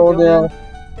We go now.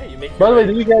 Yeah, you make By the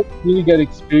your way, did you get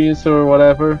experience or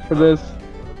whatever for this?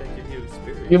 What did that give you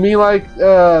experience? You mean like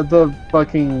the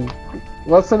fucking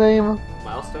what's the name?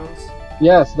 Milestones?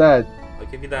 Yes, that I'll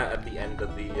give you that at the end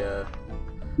of the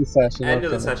session. end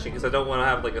of the okay. session because I don't want to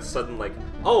have like a sudden like,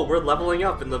 oh, we're leveling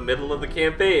up in the middle of the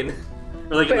campaign,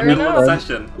 or like in the Fair middle of the enough.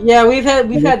 session. Yeah, we've had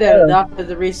that Yeah. enough of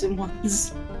the recent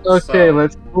ones. Okay, So-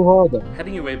 let's move on then.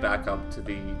 Heading your way back up to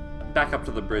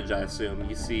the bridge, I assume.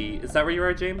 You see, is that where you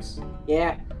are, James?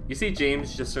 Yeah. You see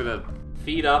James just sort of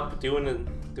feet up, doing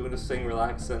his thing,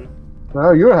 relaxing.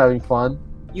 Oh, you're having fun.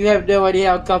 You have no idea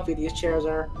how comfy these chairs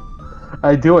are.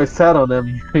 I do. I sat on them.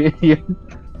 You idiot.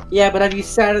 Yeah, but have you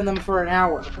sat in them for an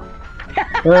hour?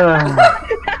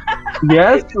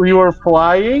 Yes, we were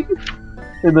flying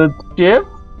in the ship.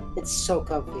 It's so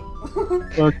comfy.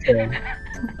 Okay,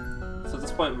 So at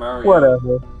this point, Mario,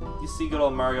 whatever. you see good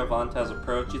old Mario Vantas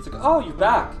approach. He's like, "Oh, you're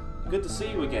back. Good to see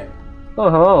you again.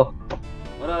 Oh,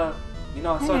 What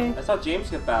Hey. I saw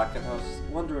James get back, and I was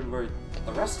wondering where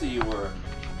the rest of you were."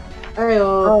 Hey,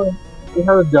 oh, we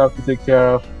have a job to take care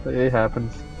of. It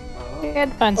happens. We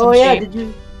had to find some oh yeah,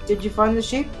 sheep. did you find the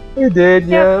sheep? We did,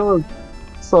 Yeah. yeah. It was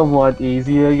somewhat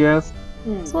easy, I guess.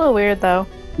 It's a little weird though.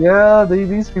 Yeah,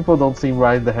 these people don't seem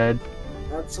right in the head.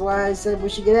 That's why I said we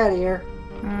should get out of here.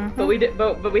 But we did.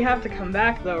 But we have to come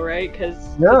back though, right? Because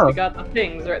Yeah. we got the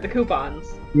things, right? The coupons.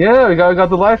 Yeah, we got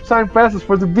the lifetime passes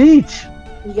for the beach.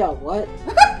 You got what?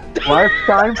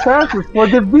 Lifetime passes for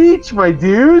the beach, my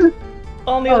dude.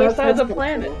 On the Oh, other that's- side of the that's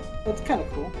kinda planet. cool. That's kind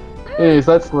of cool. Anyways,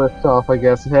 let's lift off, I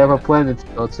guess. We have a planet to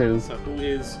go to. So who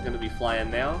is gonna be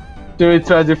flying now? Do we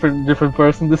try a different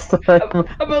person this time? I'm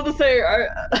about to say,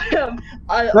 Let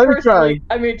me personally, try.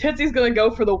 I mean, Tootsie's gonna go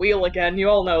for the wheel again. You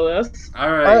all know this.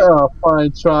 All right,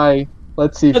 Fine, try.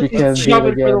 Let's see if we can do Jump it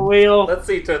it for the again. wheel. let's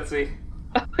see, Tootsie.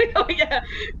 Oh yeah.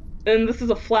 And this is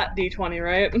a flat D20,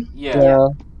 right? Yeah.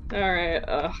 Alright,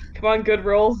 come on, good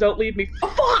rolls, don't leave me.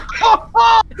 Fuck!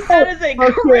 That is a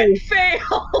crit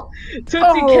fail!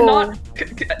 Tootsie cannot.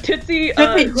 Tootsie,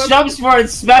 Tootsie jumps for it and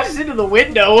smashes into the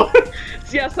window.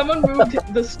 yeah, someone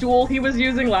moved the stool he was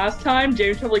using last time.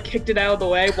 James probably kicked it out of the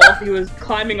way while he was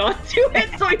climbing onto it,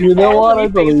 so he You know falls what? and I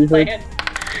he believe it.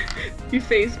 He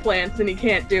face plants and he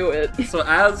can't do it. So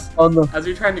as On the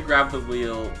you're trying to grab the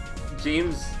wheel,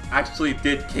 James actually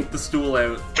did kick the stool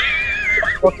out,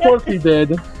 of course he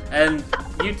did. and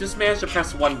you just managed to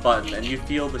press one button, and you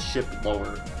feel the ship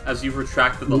lower as you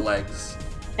retracted the legs.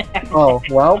 Oh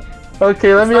well.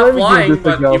 Okay, let It's me not give flying, this a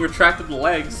but go. you retracted the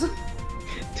legs.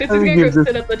 Tootsie's Let me gonna give go this-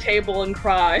 sit at the table and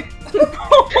cry.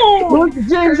 Look, James,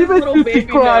 you His made little Tootsie baby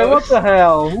cry. nose. What the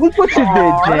hell? Look what you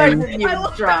Aw, did, I James. didn't even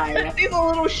try. He's a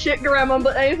little shit grandma,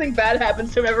 but anything bad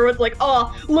happens to him, everyone's like,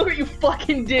 "Oh, look what you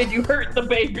fucking did! You hurt the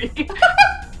baby."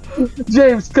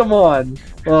 James, come on.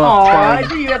 Oh, Aw, I fine.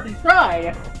 knew you had to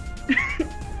try.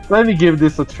 Let me give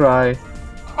this a try.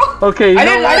 Okay, you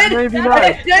know what? Maybe not.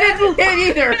 I didn't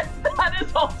hit either. That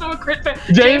is also a crit fail.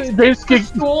 James the kicked.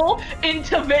 stool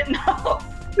into Vitno.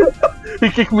 He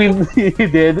kicked me. He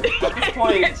did. At this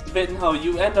point, Vittenho,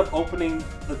 you end up opening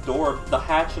the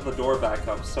hatch of the door back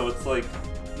up, so it's like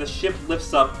the ship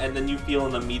lifts up and then you feel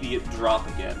an immediate drop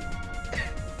again.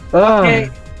 Okay.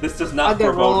 This does I'll not get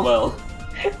promote roll. well.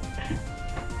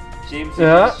 James, you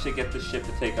Yeah. should get the ship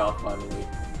to take off finally.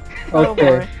 Oh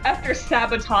Okay. boy. After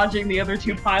sabotaging the other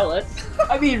two pilots.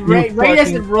 I mean, Ray fucking-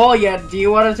 doesn't roll yet. Do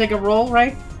you want to take a roll,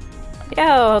 Ray?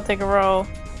 Yeah, I'll take a roll.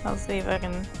 I'll see if I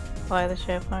can fly the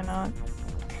ship. Why not?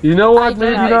 You know what? I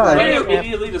Maybe did. not. Ray Yeah.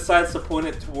 immediately decides to point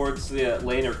it towards the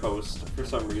Lanercoast for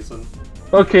some reason.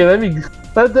 Okay, let me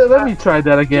try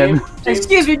that again. James,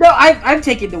 Excuse me, no, I'm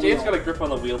taking the James wheel. got a grip on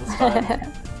the wheel this time.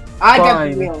 I got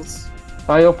Fine. the wheels.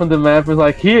 I opened the map and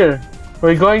like, here,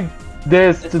 we're going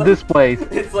It's to like- this place.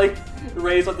 It's like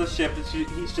Ray's on the ship and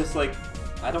he's just like,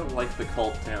 I don't like the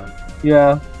cult town.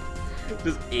 Yeah,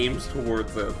 Just aims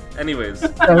towards it. Anyways,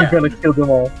 I'm yeah. gonna kill them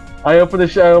all. I opened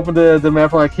the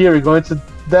map and like, here, we're going to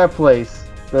that place,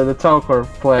 the Talcor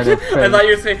planet. I thought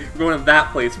you were saying we're going to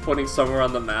that place, pointing somewhere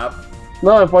on the map.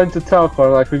 No, I'm pointing to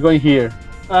Talcor. Like, we're going here.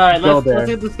 Alright, Go let's there.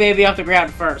 get this baby off the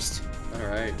ground first.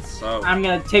 Alright, so. I'm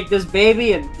gonna take this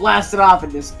baby and blast it off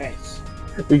into space.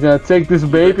 We're gonna take this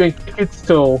baby and kick its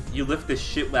toe. You lift this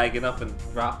shit wagon up and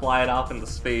fly it off into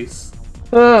space.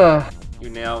 Ah, You're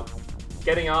now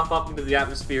getting off up into the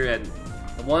atmosphere, and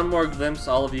one more glimpse,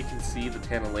 all of you can see the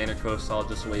town of Lanercoast all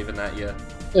just waving at you.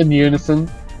 in unison.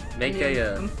 Make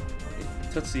a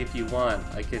Tootci if you want.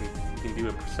 You can do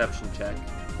a perception check.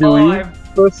 Do Oh, we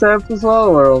percept as well,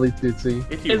 or only Tootsi?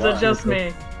 If you Is want. it just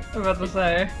me? I'm about to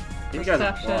say. If you guys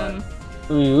Perception. want.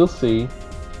 I mean, we'll see.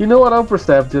 You know what? I'll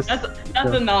percept. Just That's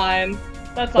a 9.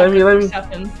 That's Let not me- good let me-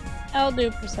 perception. I'll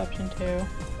do perception too.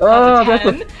 ah, That's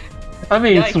that's a 10. I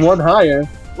mean, it's Yikes. one higher.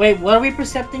 Wait, what are we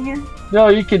percepting here? No,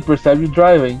 you can percept. You're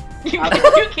driving. You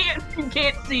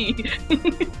can't see.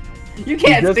 You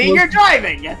can't just see, look- you're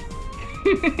driving! You're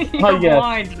yes.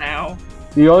 blind now.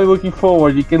 You're only looking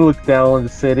forward. You can look down on the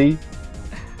city.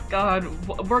 God,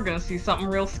 we're gonna see something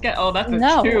real sketchy. Oh, that's a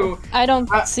No, 2. I don't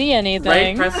see Ray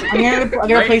anything. presses, I'm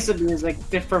gonna Ray- play some music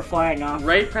for flying off.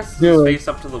 Ray presses Do his it. face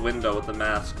up to the window with the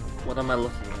mask. What am I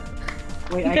looking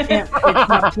at? Wait, I can't. It's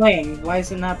not playing. Why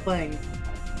is it not playing?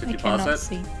 Did I you pause cannot it?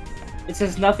 see. It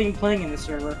says nothing playing in the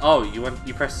server. Oh, you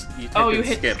typed Oh, in you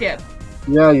hit skip.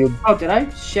 Yeah, you. Oh, did I?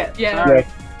 Shit. Yeah. Sorry.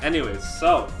 Anyways,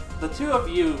 so the two of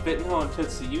you, Bittenho and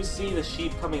Tootsi, you see the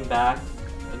sheep coming back,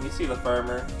 and you see the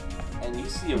farmer, and you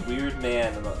see a weird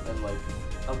man, and like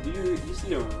you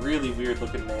see a really weird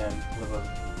looking man with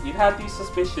a. You've had these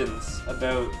suspicions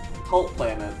about Cult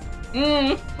Planet,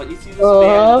 but you see this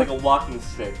man with like a walking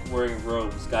stick, wearing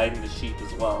robes, guiding the sheep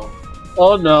as well.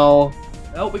 Oh no.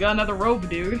 Oh, we got another robe,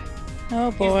 dude. Oh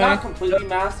He's boy. not completely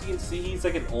masked. You can see he's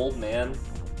like an old man,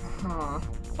 Huh.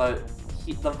 but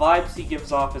the vibes he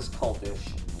gives off is cultish,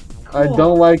 I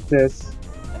don't like this.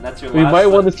 and that's your We last. might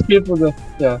want to skip with the.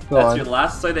 Yeah, go That's on. your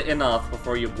last sight of Innoth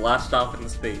before you blast off into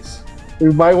space. We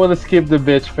might want to skip the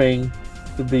bitch thing.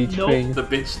 The beach Nope. thing. The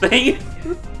bitch thing.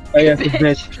 Oh, yeah, the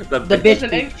bitch. the The bitch.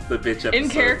 bitch. The bitch episode. In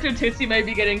character, Tootsie may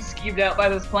be getting skeeved out by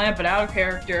this plant, but out of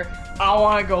character, I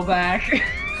want to go back.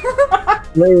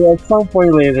 Later, at some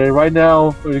point later. Right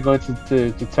now, we're going to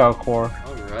Talcor.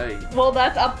 Alright. Well,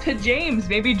 that's up to James.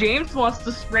 Maybe James wants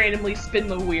to randomly spin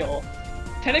the wheel.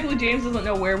 Technically, James doesn't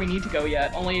know where we need to go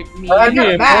yet. Only me. I got a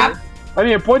mean, map.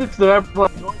 I pointed to the map.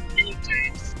 Like,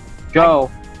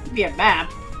 go. Give me a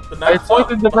map. The I map's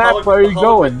pointed up. the map, where are you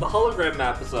going? The hologram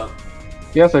map is up.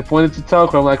 Yes, I pointed to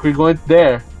Talcor. I'm like, we're going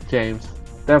there, James.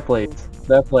 That place.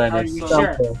 That planet. Are you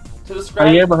sure? sure? To I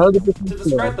describe, am 100% to sure.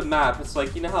 describe the map, it's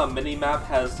like, you know how a mini-map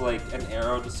has like an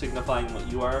arrow to signifying what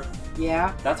you are?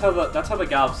 Yeah. That's how the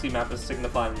galaxy map is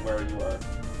signifying where you are.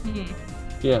 Hmm.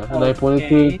 Yeah, and I pointed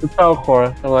Okay. to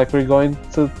Talcor. I'm like, we're going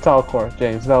to Talcor,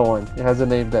 James. That one. It has a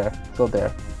name there. So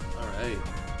there. Alright.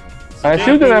 I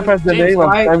assume the map has the James, name.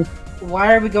 why- I'm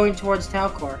Why are we going towards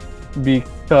Talcor?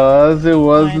 because it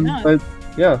wasn't. not? But,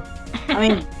 yeah, I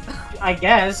mean, I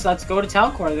guess let's go to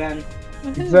Talcor then.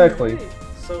 exactly. Alright,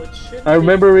 so it should I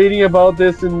remember reading about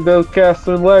this in the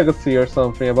Castle and Legacy or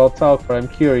something about Talcor. I'm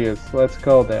curious. Let's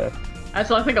go there.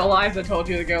 Actually, I think Eliza told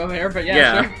you to go there, but yeah,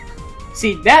 Yeah. sure.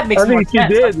 See, that makes I mean, more she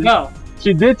sense. did. Let's go.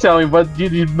 She did tell me, but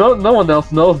no one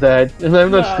else knows that. And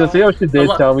I'm not just gonna say, oh, she did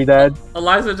Eli- tell me that.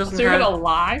 Eliza just So you're gonna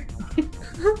lie?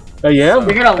 I am.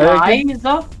 You're gonna I lie can- and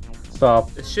stuff? Stop.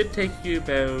 It should take you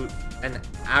about an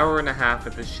hour and a half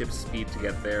at the ship's speed to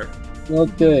get there.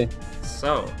 Okay.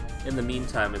 So, in the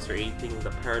meantime, is there anything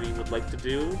the party would like to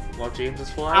do while James is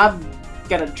flying? I'm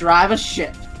gonna drive a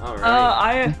ship. Alright.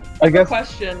 I I have a guess.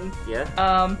 question. Yeah?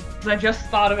 'Cause I just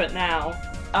thought of it now.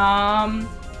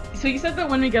 So you said that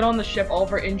when we get on the ship, all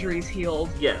of our injuries healed.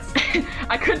 Yes.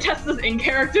 I could test this in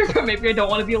character, but maybe I don't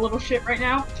want to be a little shit right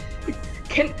now.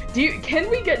 Can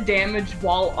we get damaged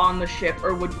while on the ship,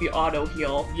 or would we auto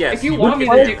heal? Yes. If you would want me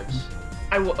get to do, damage.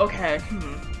 I will. Okay.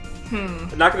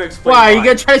 I'm not gonna explain Why, are you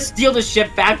gonna try to steal the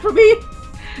ship back from me?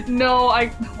 No,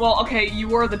 well, okay, you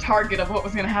were the target of what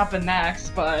was gonna happen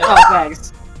next, but Oh,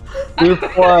 thanks. We're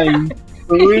flying.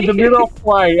 We're in the middle of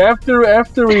flight.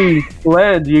 After we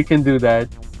land, you can do that.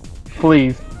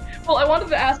 Please. Well, I wanted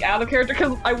to ask out of character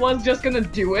because I was just gonna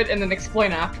do it and then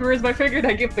explain afterwards, but I figured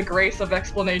I'd give the grace of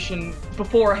explanation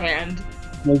beforehand.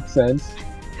 Makes sense.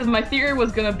 Because my theory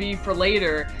was gonna be for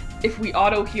later, if we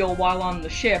auto-heal while on the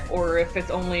ship, or if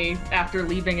it's only after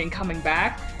leaving and coming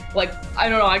back. Like, I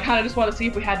don't know, I kind of just want to see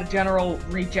if we had a general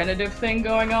regenerative thing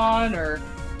going on, or...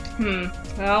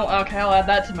 Well, okay, I'll add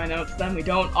that to my notes then. We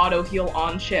don't auto-heal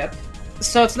on ship.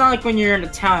 So it's not like when you're in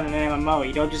a town in an MMO,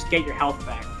 you don't just get your health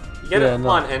back. You get it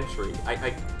upon entry.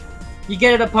 You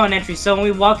get it upon entry, so when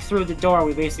we walk through the door,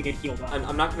 we basically get healed up.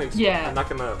 I'm not gonna I'm not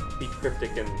gonna be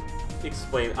cryptic and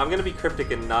explain. I'm gonna be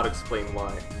cryptic and not explain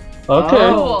why. Okay.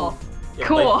 Cool.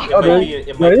 Cool.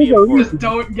 It might be important. Just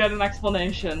don't get an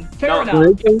explanation. Fair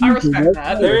enough. I respect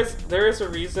that. There is a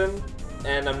reason,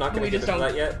 and I'm not gonna get into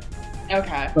that yet.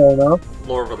 Okay. Fair enough.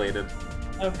 Lore related.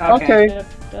 Okay. Ship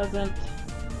doesn't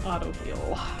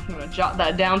auto-heal. I'm gonna jot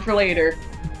that down for later.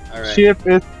 Alright. Ship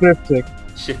is cryptic.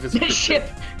 Ship is cryptic. Ship.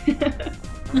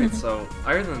 Alright, so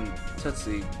other than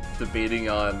Tootci debating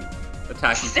on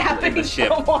attacking people in the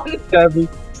ship,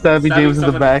 Stabbing James in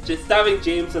the back. Just stabbing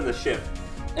James in the ship.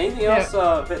 Anything else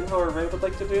Vittenho or Ray would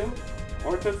like to do?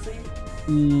 Or Tootci?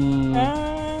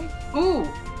 Ooh.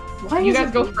 Why you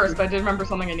guys go first? I did remember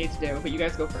something I need to do, but you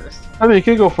guys go first. I mean, you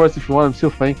can go first if you want. I'm still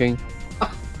thinking.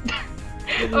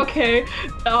 Okay.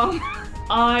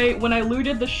 When I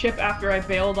looted the ship after I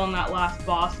bailed on that last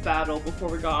boss battle before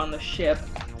we got on the ship,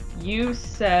 you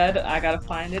said, I gotta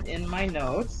find it in my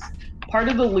notes, part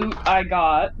of the loot I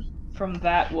got from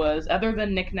that was, other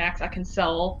than knickknacks I can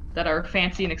sell that are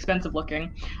fancy and expensive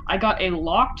looking, I got a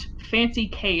locked, fancy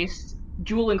case,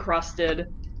 jewel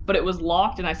encrusted, but it was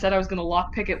locked and I said I was gonna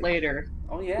lockpick it later.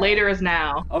 Oh yeah. Later is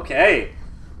now. Okay.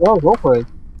 Well, go for it.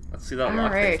 Let's see that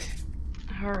Alright.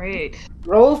 Alright.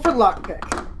 Roll for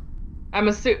lockpick. I'm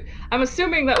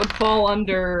assuming that would fall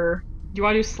under... Do you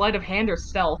want to do sleight of hand or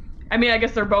stealth? I mean, I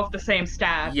guess they're both the same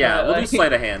stat. Yeah, but, we'll do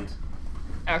sleight of hand.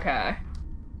 Okay.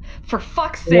 For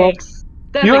fuck's sakes!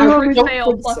 That's You a don't crit know-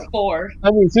 fail plus 4.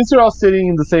 I mean, since you're all sitting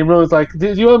in the same room, it's like,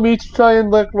 do you want me to try and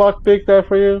lock pick that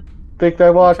for you? Pick that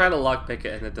I'll lock? try to lockpick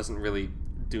it and it doesn't really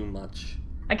do much.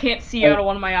 I can't see out of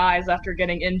one of my eyes after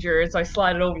getting injured, so I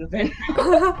slide it over the vent.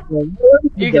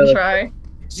 You can try.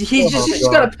 He's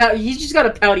just got a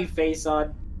pouty face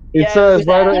on. It's Yeah,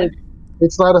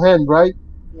 it's not a hand, right?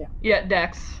 Yeah,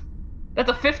 Dex. That's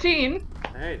a 15.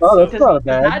 Alright, Oh, so that's not Does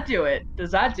bad. that do it?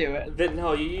 Does that do it?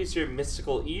 Vittenho, you use your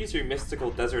mystical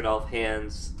desert elf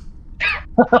hands.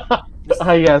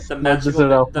 Ah, yes. The that's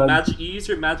magical, it. you use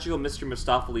your magical Mr.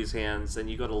 Mistopheles hands, and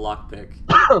you go to lockpick.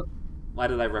 Why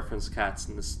did I reference cats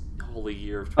in this holy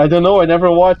year of I don't know. I never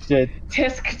watched it.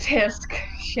 Tisk.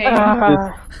 Shame.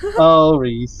 Oh,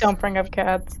 Reese. Don't bring up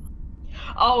cats.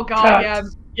 Oh god,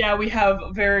 Cats. yeah, we have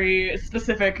very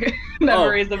specific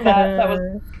memories of that. That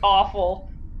was awful.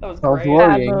 That was Sounds great.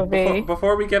 worrying. Bad movie.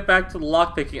 Before we get back to the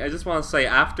lockpicking, I just want to say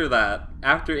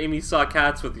after Amy saw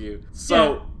cats with you,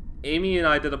 so Amy and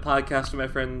I did a podcast with my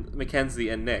friend Mackenzie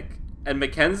and Nick, and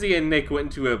Mackenzie and Nick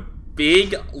went into a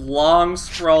big, long,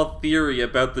 sprawl theory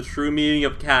about the true meaning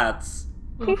of cats.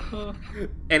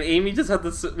 And Amy just had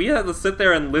to we had to sit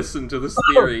there and listen to this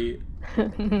theory.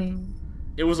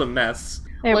 It was a mess.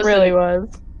 It Listen, really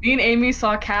was. Me and Amy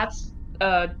saw cats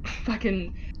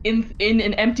fucking in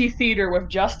an empty theater with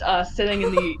just us sitting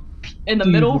in the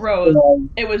middle rows.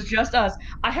 It was just us.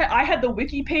 I had the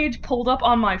wiki page pulled up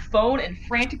on my phone and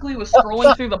frantically was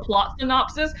scrolling through the plot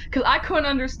synopsis because I couldn't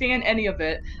understand any of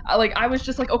it. I was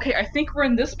just like, okay, I think we're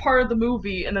in this part of the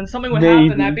movie, and then something would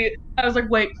happen. I was like,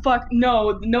 wait, fuck,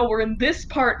 no, we're in this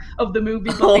part of the movie,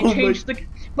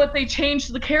 but they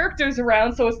changed the characters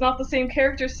around, so it's not the same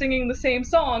characters singing the same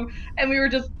song, and we were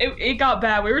just it got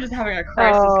bad. We were just having a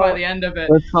crisis by the end of it.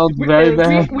 That sounds very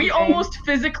bad. We almost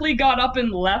physically got up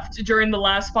and left during the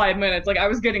last 5 minutes. Like, I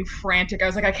was getting frantic. I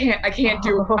was like, I can't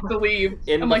do it. I have to leave.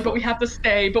 I'm like, but we have to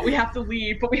stay, but we have to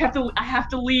leave, I have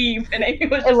to leave. And Amy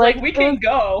was just like, we can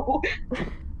go.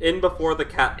 In before the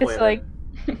cat planet. It's like,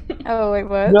 oh wait,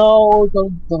 what? No,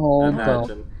 don't.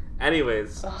 Imagine.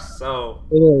 Anyways, so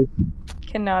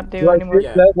Cannot do anymore.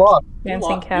 Yeah. That lock.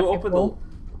 Dancing cat you open people.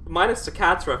 minus the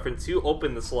cat's reference, you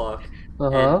open this lock,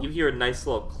 and you hear a nice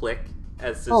little click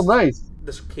as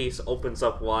this case opens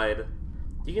up wide.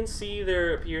 You can see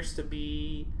there appears to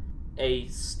be a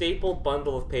stapled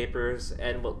bundle of papers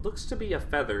and what looks to be a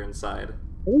feather inside.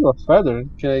 Ooh, a feather.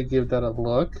 Can I give that a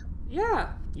look?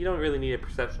 Yeah, you don't really need a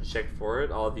perception check for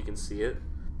it, all of you can see it.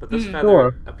 But this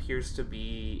feather appears to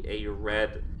be a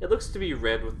red. It looks to be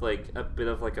red with like a bit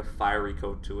of like a fiery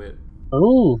coat to it.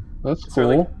 Oh, that's It's sort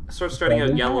of cool. like starting out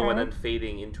Okay. yellow and Alright. then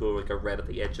fading into like a red at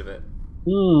the edge of it.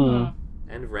 Hmm.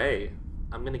 And Ray,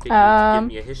 I'm gonna get you to give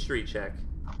me a history check.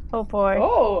 Oh boy.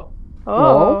 Oh,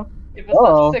 Oh. give us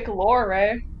Uh-oh. that sick lore,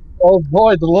 Ray. Oh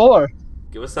boy, the lore.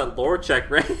 Give us that lore check,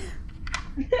 Ray.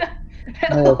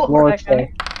 Oh, lore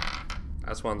Okay. check. I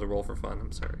just wanted to roll for fun.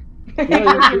 I'm sorry.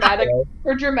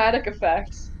 For dramatic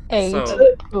effects. 8.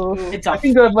 So, Oof. It's I a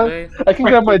can grab my Ray,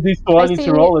 D20 see-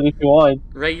 to roll it if you want.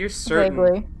 Ray, you're certain.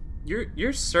 Vaguely.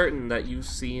 You're certain that you've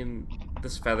seen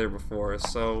this feather before,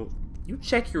 so you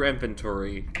check your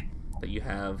inventory that you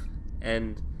have,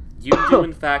 and you do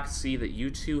in fact see that you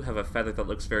two have a feather that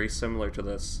looks very similar to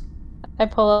this. I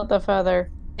pull out the feather.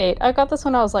 8. I got this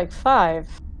when I was like 5.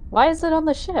 Why is it on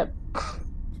the ship?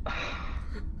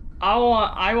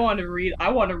 I want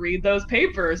to read those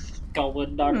papers.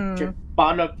 going on trip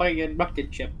on a fucking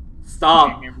bucket ship.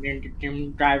 Stop. Driving.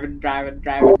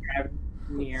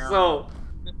 So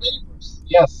The papers.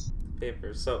 Yes.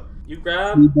 papers. So you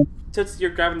grab. Toots, you're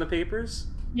grabbing the papers.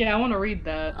 Yeah, I want to read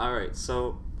that. All right.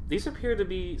 So these appear to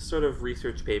be sort of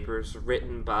research papers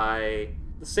written by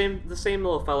the same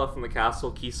little fella from the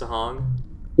castle, Kisa Hong.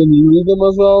 Can you read them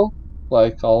as well?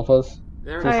 Like all of us?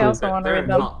 They're, I also wanna they're read in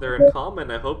them. they're in common.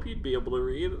 I hope you'd be able to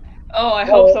read. Oh, I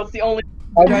hope so. It's the only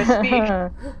I speak.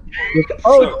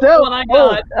 Oh, So- no. What I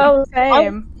got. Oh,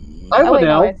 same. I'm Oh, an wait,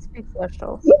 no, I elf. speak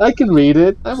Celestial. I can read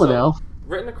it. I'm an So- elf.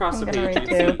 Written across I'm the gonna page,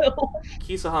 read you too. see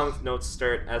Kisa Hong's notes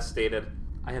start as stated.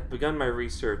 I have begun my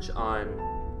research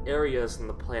on areas on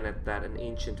the planet that an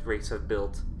ancient race have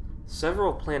built.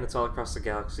 Several planets all across the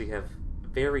galaxy have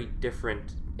very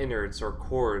different innards or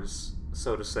cores,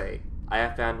 so to say. I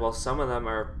have found while some of them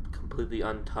are completely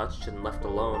untouched and left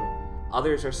alone,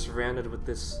 others are surrounded with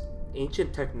this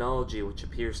ancient technology which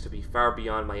appears to be far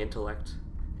beyond my intellect.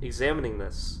 Examining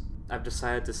this, I've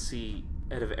decided to see,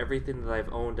 out of everything that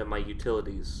I've owned and my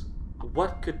utilities,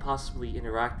 what could possibly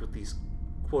interact with these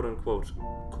quote-unquote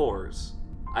cores.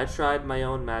 I tried my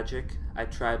own magic, I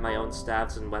tried my own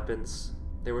staves and weapons.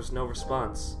 There was no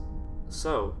response.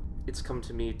 So, it's come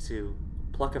to me to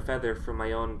pluck a feather from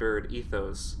my own bird,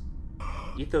 Ethos.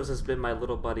 Ethos has been my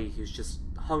little buddy who's just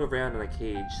hung around in a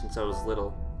cage since I was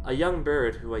little. A young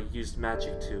bird who I used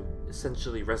magic to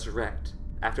essentially resurrect.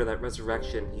 After that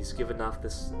resurrection, he's given off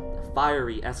this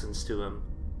fiery essence to him.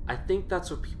 I think that's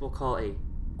what people call a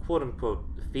quote-unquote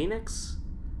phoenix?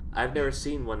 I've never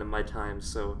seen one in my time,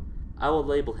 so I will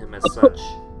label him as such.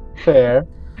 Fair.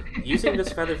 Using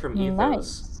this feather from Ethos,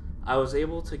 Nice. I was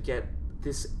able to get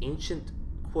this ancient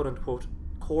quote-unquote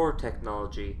core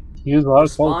technology Use a lot of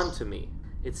respond quotes. to me.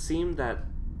 It seemed that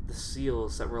the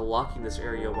seals that were locking this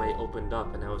area away opened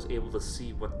up, and I was able to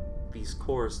see what these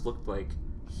cores looked like.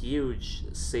 Huge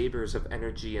sabers of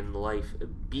energy and life,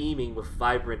 beaming with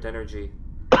vibrant energy.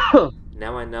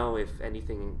 Now I know if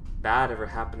anything bad ever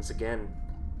happens again,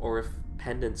 or if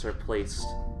pendants are placed,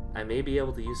 I may be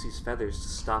able to use these feathers to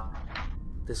stop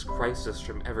this crisis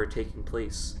from ever taking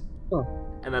place. Huh.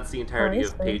 And that's the entirety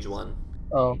Nice. of page 1.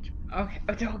 Oh. Okay.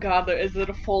 Oh god, is it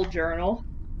a full journal?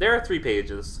 There are 3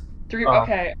 pages. 3. Oh.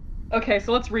 Okay. Okay,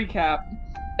 so let's recap.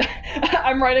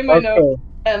 I'm writing my notes,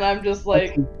 and I'm just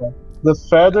like, The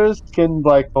feathers can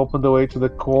like open the way to the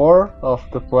core of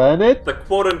the planet. The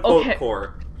quote-unquote Okay.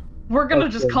 core. we're gonna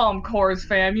just Okay. call them cores,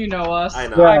 fam. You know us. I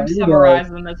know. Yeah, I'm you know.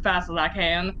 summarizing them as fast as I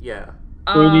can. Yeah.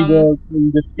 We need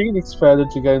the phoenix feather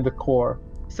to get in the core.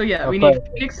 So yeah, we Okay. need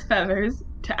phoenix feathers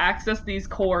to access these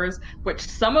cores, which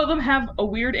some of them have a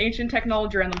weird ancient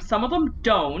technology around them, some of them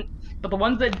don't, but the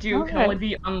ones that do can Okay. only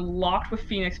be unlocked with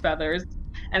phoenix feathers.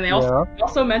 And they Yeah.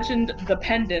 also mentioned the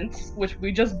pendants, which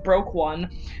we just broke one,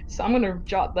 so I'm gonna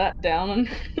jot that down.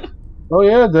 Oh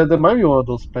yeah, there might be one of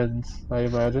those pens, I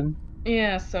imagine.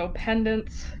 Yeah, so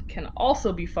pendants can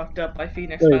also be fucked up by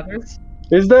phoenix Wait. feathers.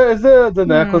 Is the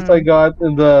necklace I got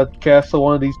in the castle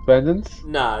one of these pendants?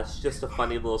 Nah, it's just a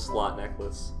funny little slot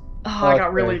necklace. Oh, I got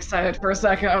Okay. really excited for a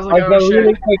second. I was I like, got oh shit.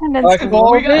 really Pendants like, can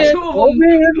oh we got man, 2 of oh them.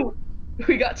 man.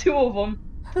 We got 2 of them.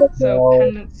 So Oh.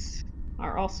 pendants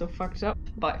are also fucked up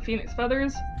by phoenix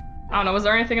feathers. I don't know, was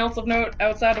there anything else of note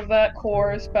outside of that?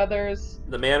 Cores, feathers?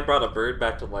 The man brought a bird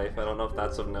back to life. I don't know if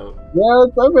that's of note. Yeah,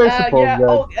 I may suppose Yeah, that.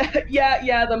 oh,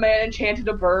 yeah, the man enchanted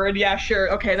a bird. Yeah,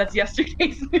 sure. Okay, that's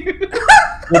yesterday's news.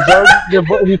 The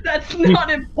bird, That's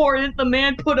not important. The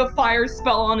man put a fire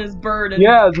spell on his bird and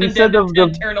Yeah, he said condemned the-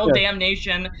 it to eternal yeah.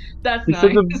 damnation. That's he nice.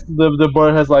 said the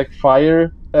bird has like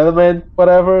fire element,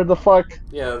 whatever the fuck.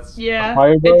 Yeah, it's, Yeah,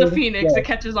 Fire it's a bird? phoenix. Yeah. It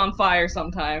catches on fire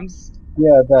sometimes.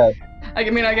 Yeah, that. I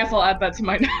mean, I guess I'll add that to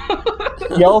my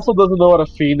notes. He also doesn't know what a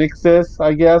phoenix is,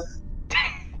 I guess.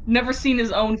 Never seen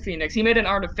his own phoenix. He made an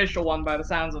artificial one by the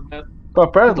sounds of it.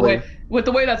 Apparently. With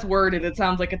the way that's worded, it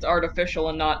sounds like it's artificial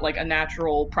and not like a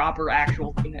natural, proper,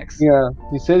 actual phoenix. Yeah,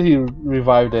 he said he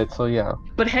revived it, so yeah.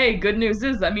 But hey, good news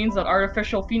is that means that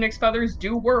artificial phoenix feathers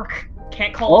do work.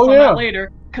 Can't call us on that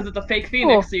later, because it's a fake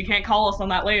phoenix, so you can't call us on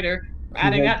that later.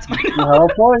 Adding that to my notes. You have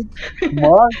a point. Come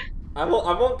on. I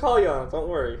won't call you on it, don't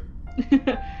worry.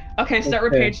 Okay, start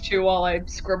with page 2 while I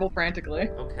scribble frantically.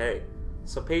 Okay,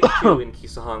 so page 2 in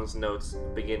Kisahong's notes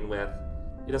begin with,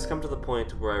 "It has come to the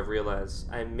point where I realize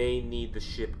I may need the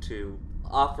ship to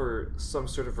offer some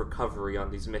sort of recovery on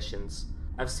these missions.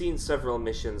 I've seen several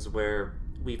missions where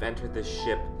we've entered this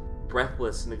ship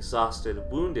breathless and exhausted,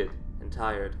 wounded and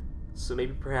tired. So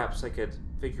maybe perhaps I could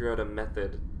figure out a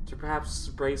method to perhaps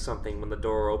spray something when the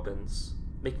door opens,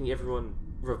 making everyone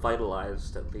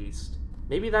revitalized at least.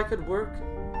 Maybe that could work.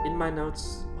 In my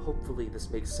notes, hopefully this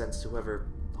makes sense to whoever,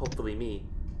 hopefully me,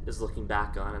 is looking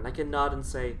back on, and I can nod and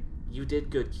say, you did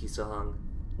good, Kisahong.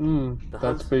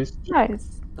 That's based.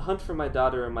 Nice. The hunt for my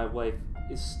daughter and my wife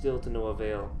is still to no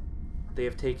avail. They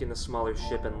have taken a smaller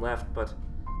ship and left, but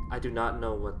I do not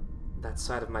know what that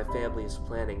side of my family is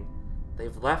planning.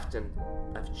 They've left, and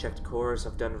I've checked cores,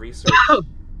 I've done research.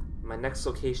 My next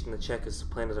location to check is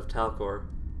the planet of Talcor.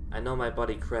 I know my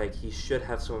buddy Craig, he should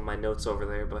have some of my notes over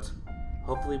there, but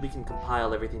hopefully we can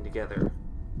compile everything together.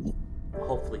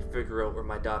 Hopefully figure out where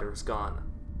my daughter is gone."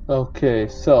 Okay,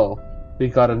 so we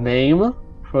got a name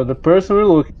for the person we're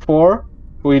looking for.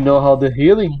 We know how the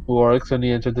healing works when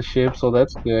you enter the ship, so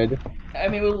that's good. I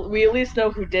mean, we at least know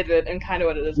who did it and kind of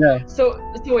what it is. Yeah. So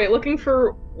wait, looking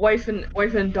for wife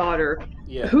and daughter.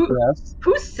 Yeah. Yes.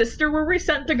 Whose sister were we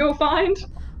sent to go find? It's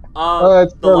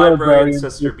The librarian librarian sister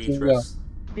sister, Beatrice.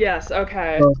 Yes.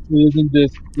 Okay. So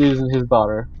it isn't his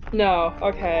daughter. No.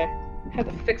 Okay. Had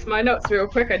to fix my notes real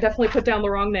quick. I definitely put down the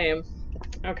wrong name.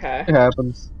 Okay. It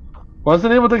happens. What's the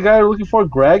name of the guy we're looking for?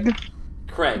 Greg?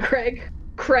 Craig.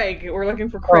 Craig. We're looking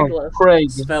for Craiglist. Oh,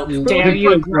 Craig. Spelled Damn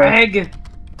you, Greg!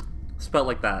 Spelled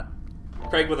like that.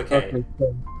 Craig with a K. Okay,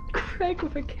 so- Craig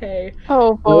with a K.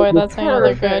 Oh boy, that's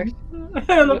another Perfect.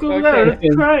 good. Look over there,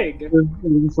 it's Craig. We're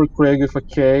looking for Craig with a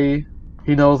K.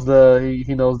 He knows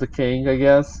the king, I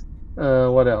guess.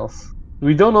 What else?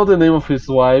 We don't know the name of his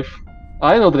wife.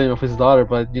 I know the name of his daughter,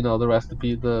 but the rest of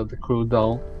the crew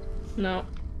don't. No.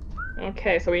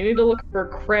 Okay, so we need to look for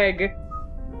Craig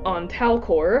on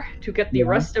Talcor to get the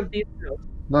rest of these notes.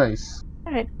 Nice.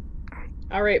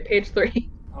 Alright, page 3.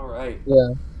 Alright. Yeah.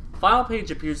 Final page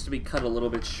appears to be cut a little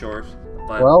bit short,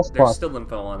 but Well there's spot. still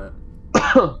info on it.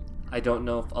 I don't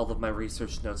know if all of my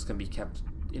research notes can be kept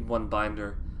in one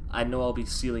binder. I know I'll be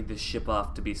sealing this ship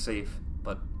off to be safe,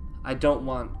 but I don't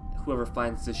want whoever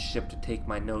finds this ship to take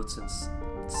my notes and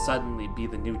suddenly be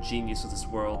the new genius of this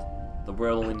world. The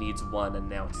world only needs one, and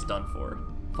now it's done for.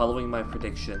 Following my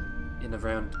prediction, in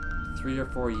around 3 or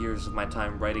 4 years of my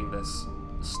time writing this,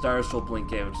 the stars will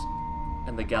blink out,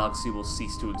 and the galaxy will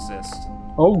cease to exist.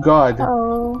 Oh god.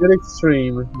 Oh, Bit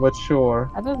extreme, but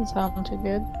sure. that doesn't sound too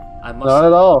good. I Not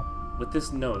at must, all. with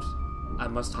this note, I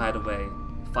must hide away,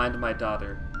 find my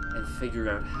daughter, and figure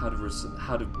out how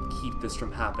to keep this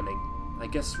from happening. I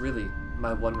guess really,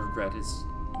 my one regret is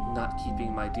not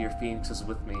keeping my dear phoenixes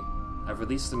with me. I've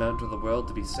released them out into the world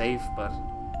to be safe, but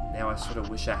now I sort of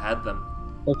wish I had them.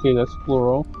 Okay, that's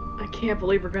plural. I can't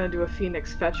believe we're gonna do a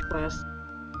Phoenix fetch quest.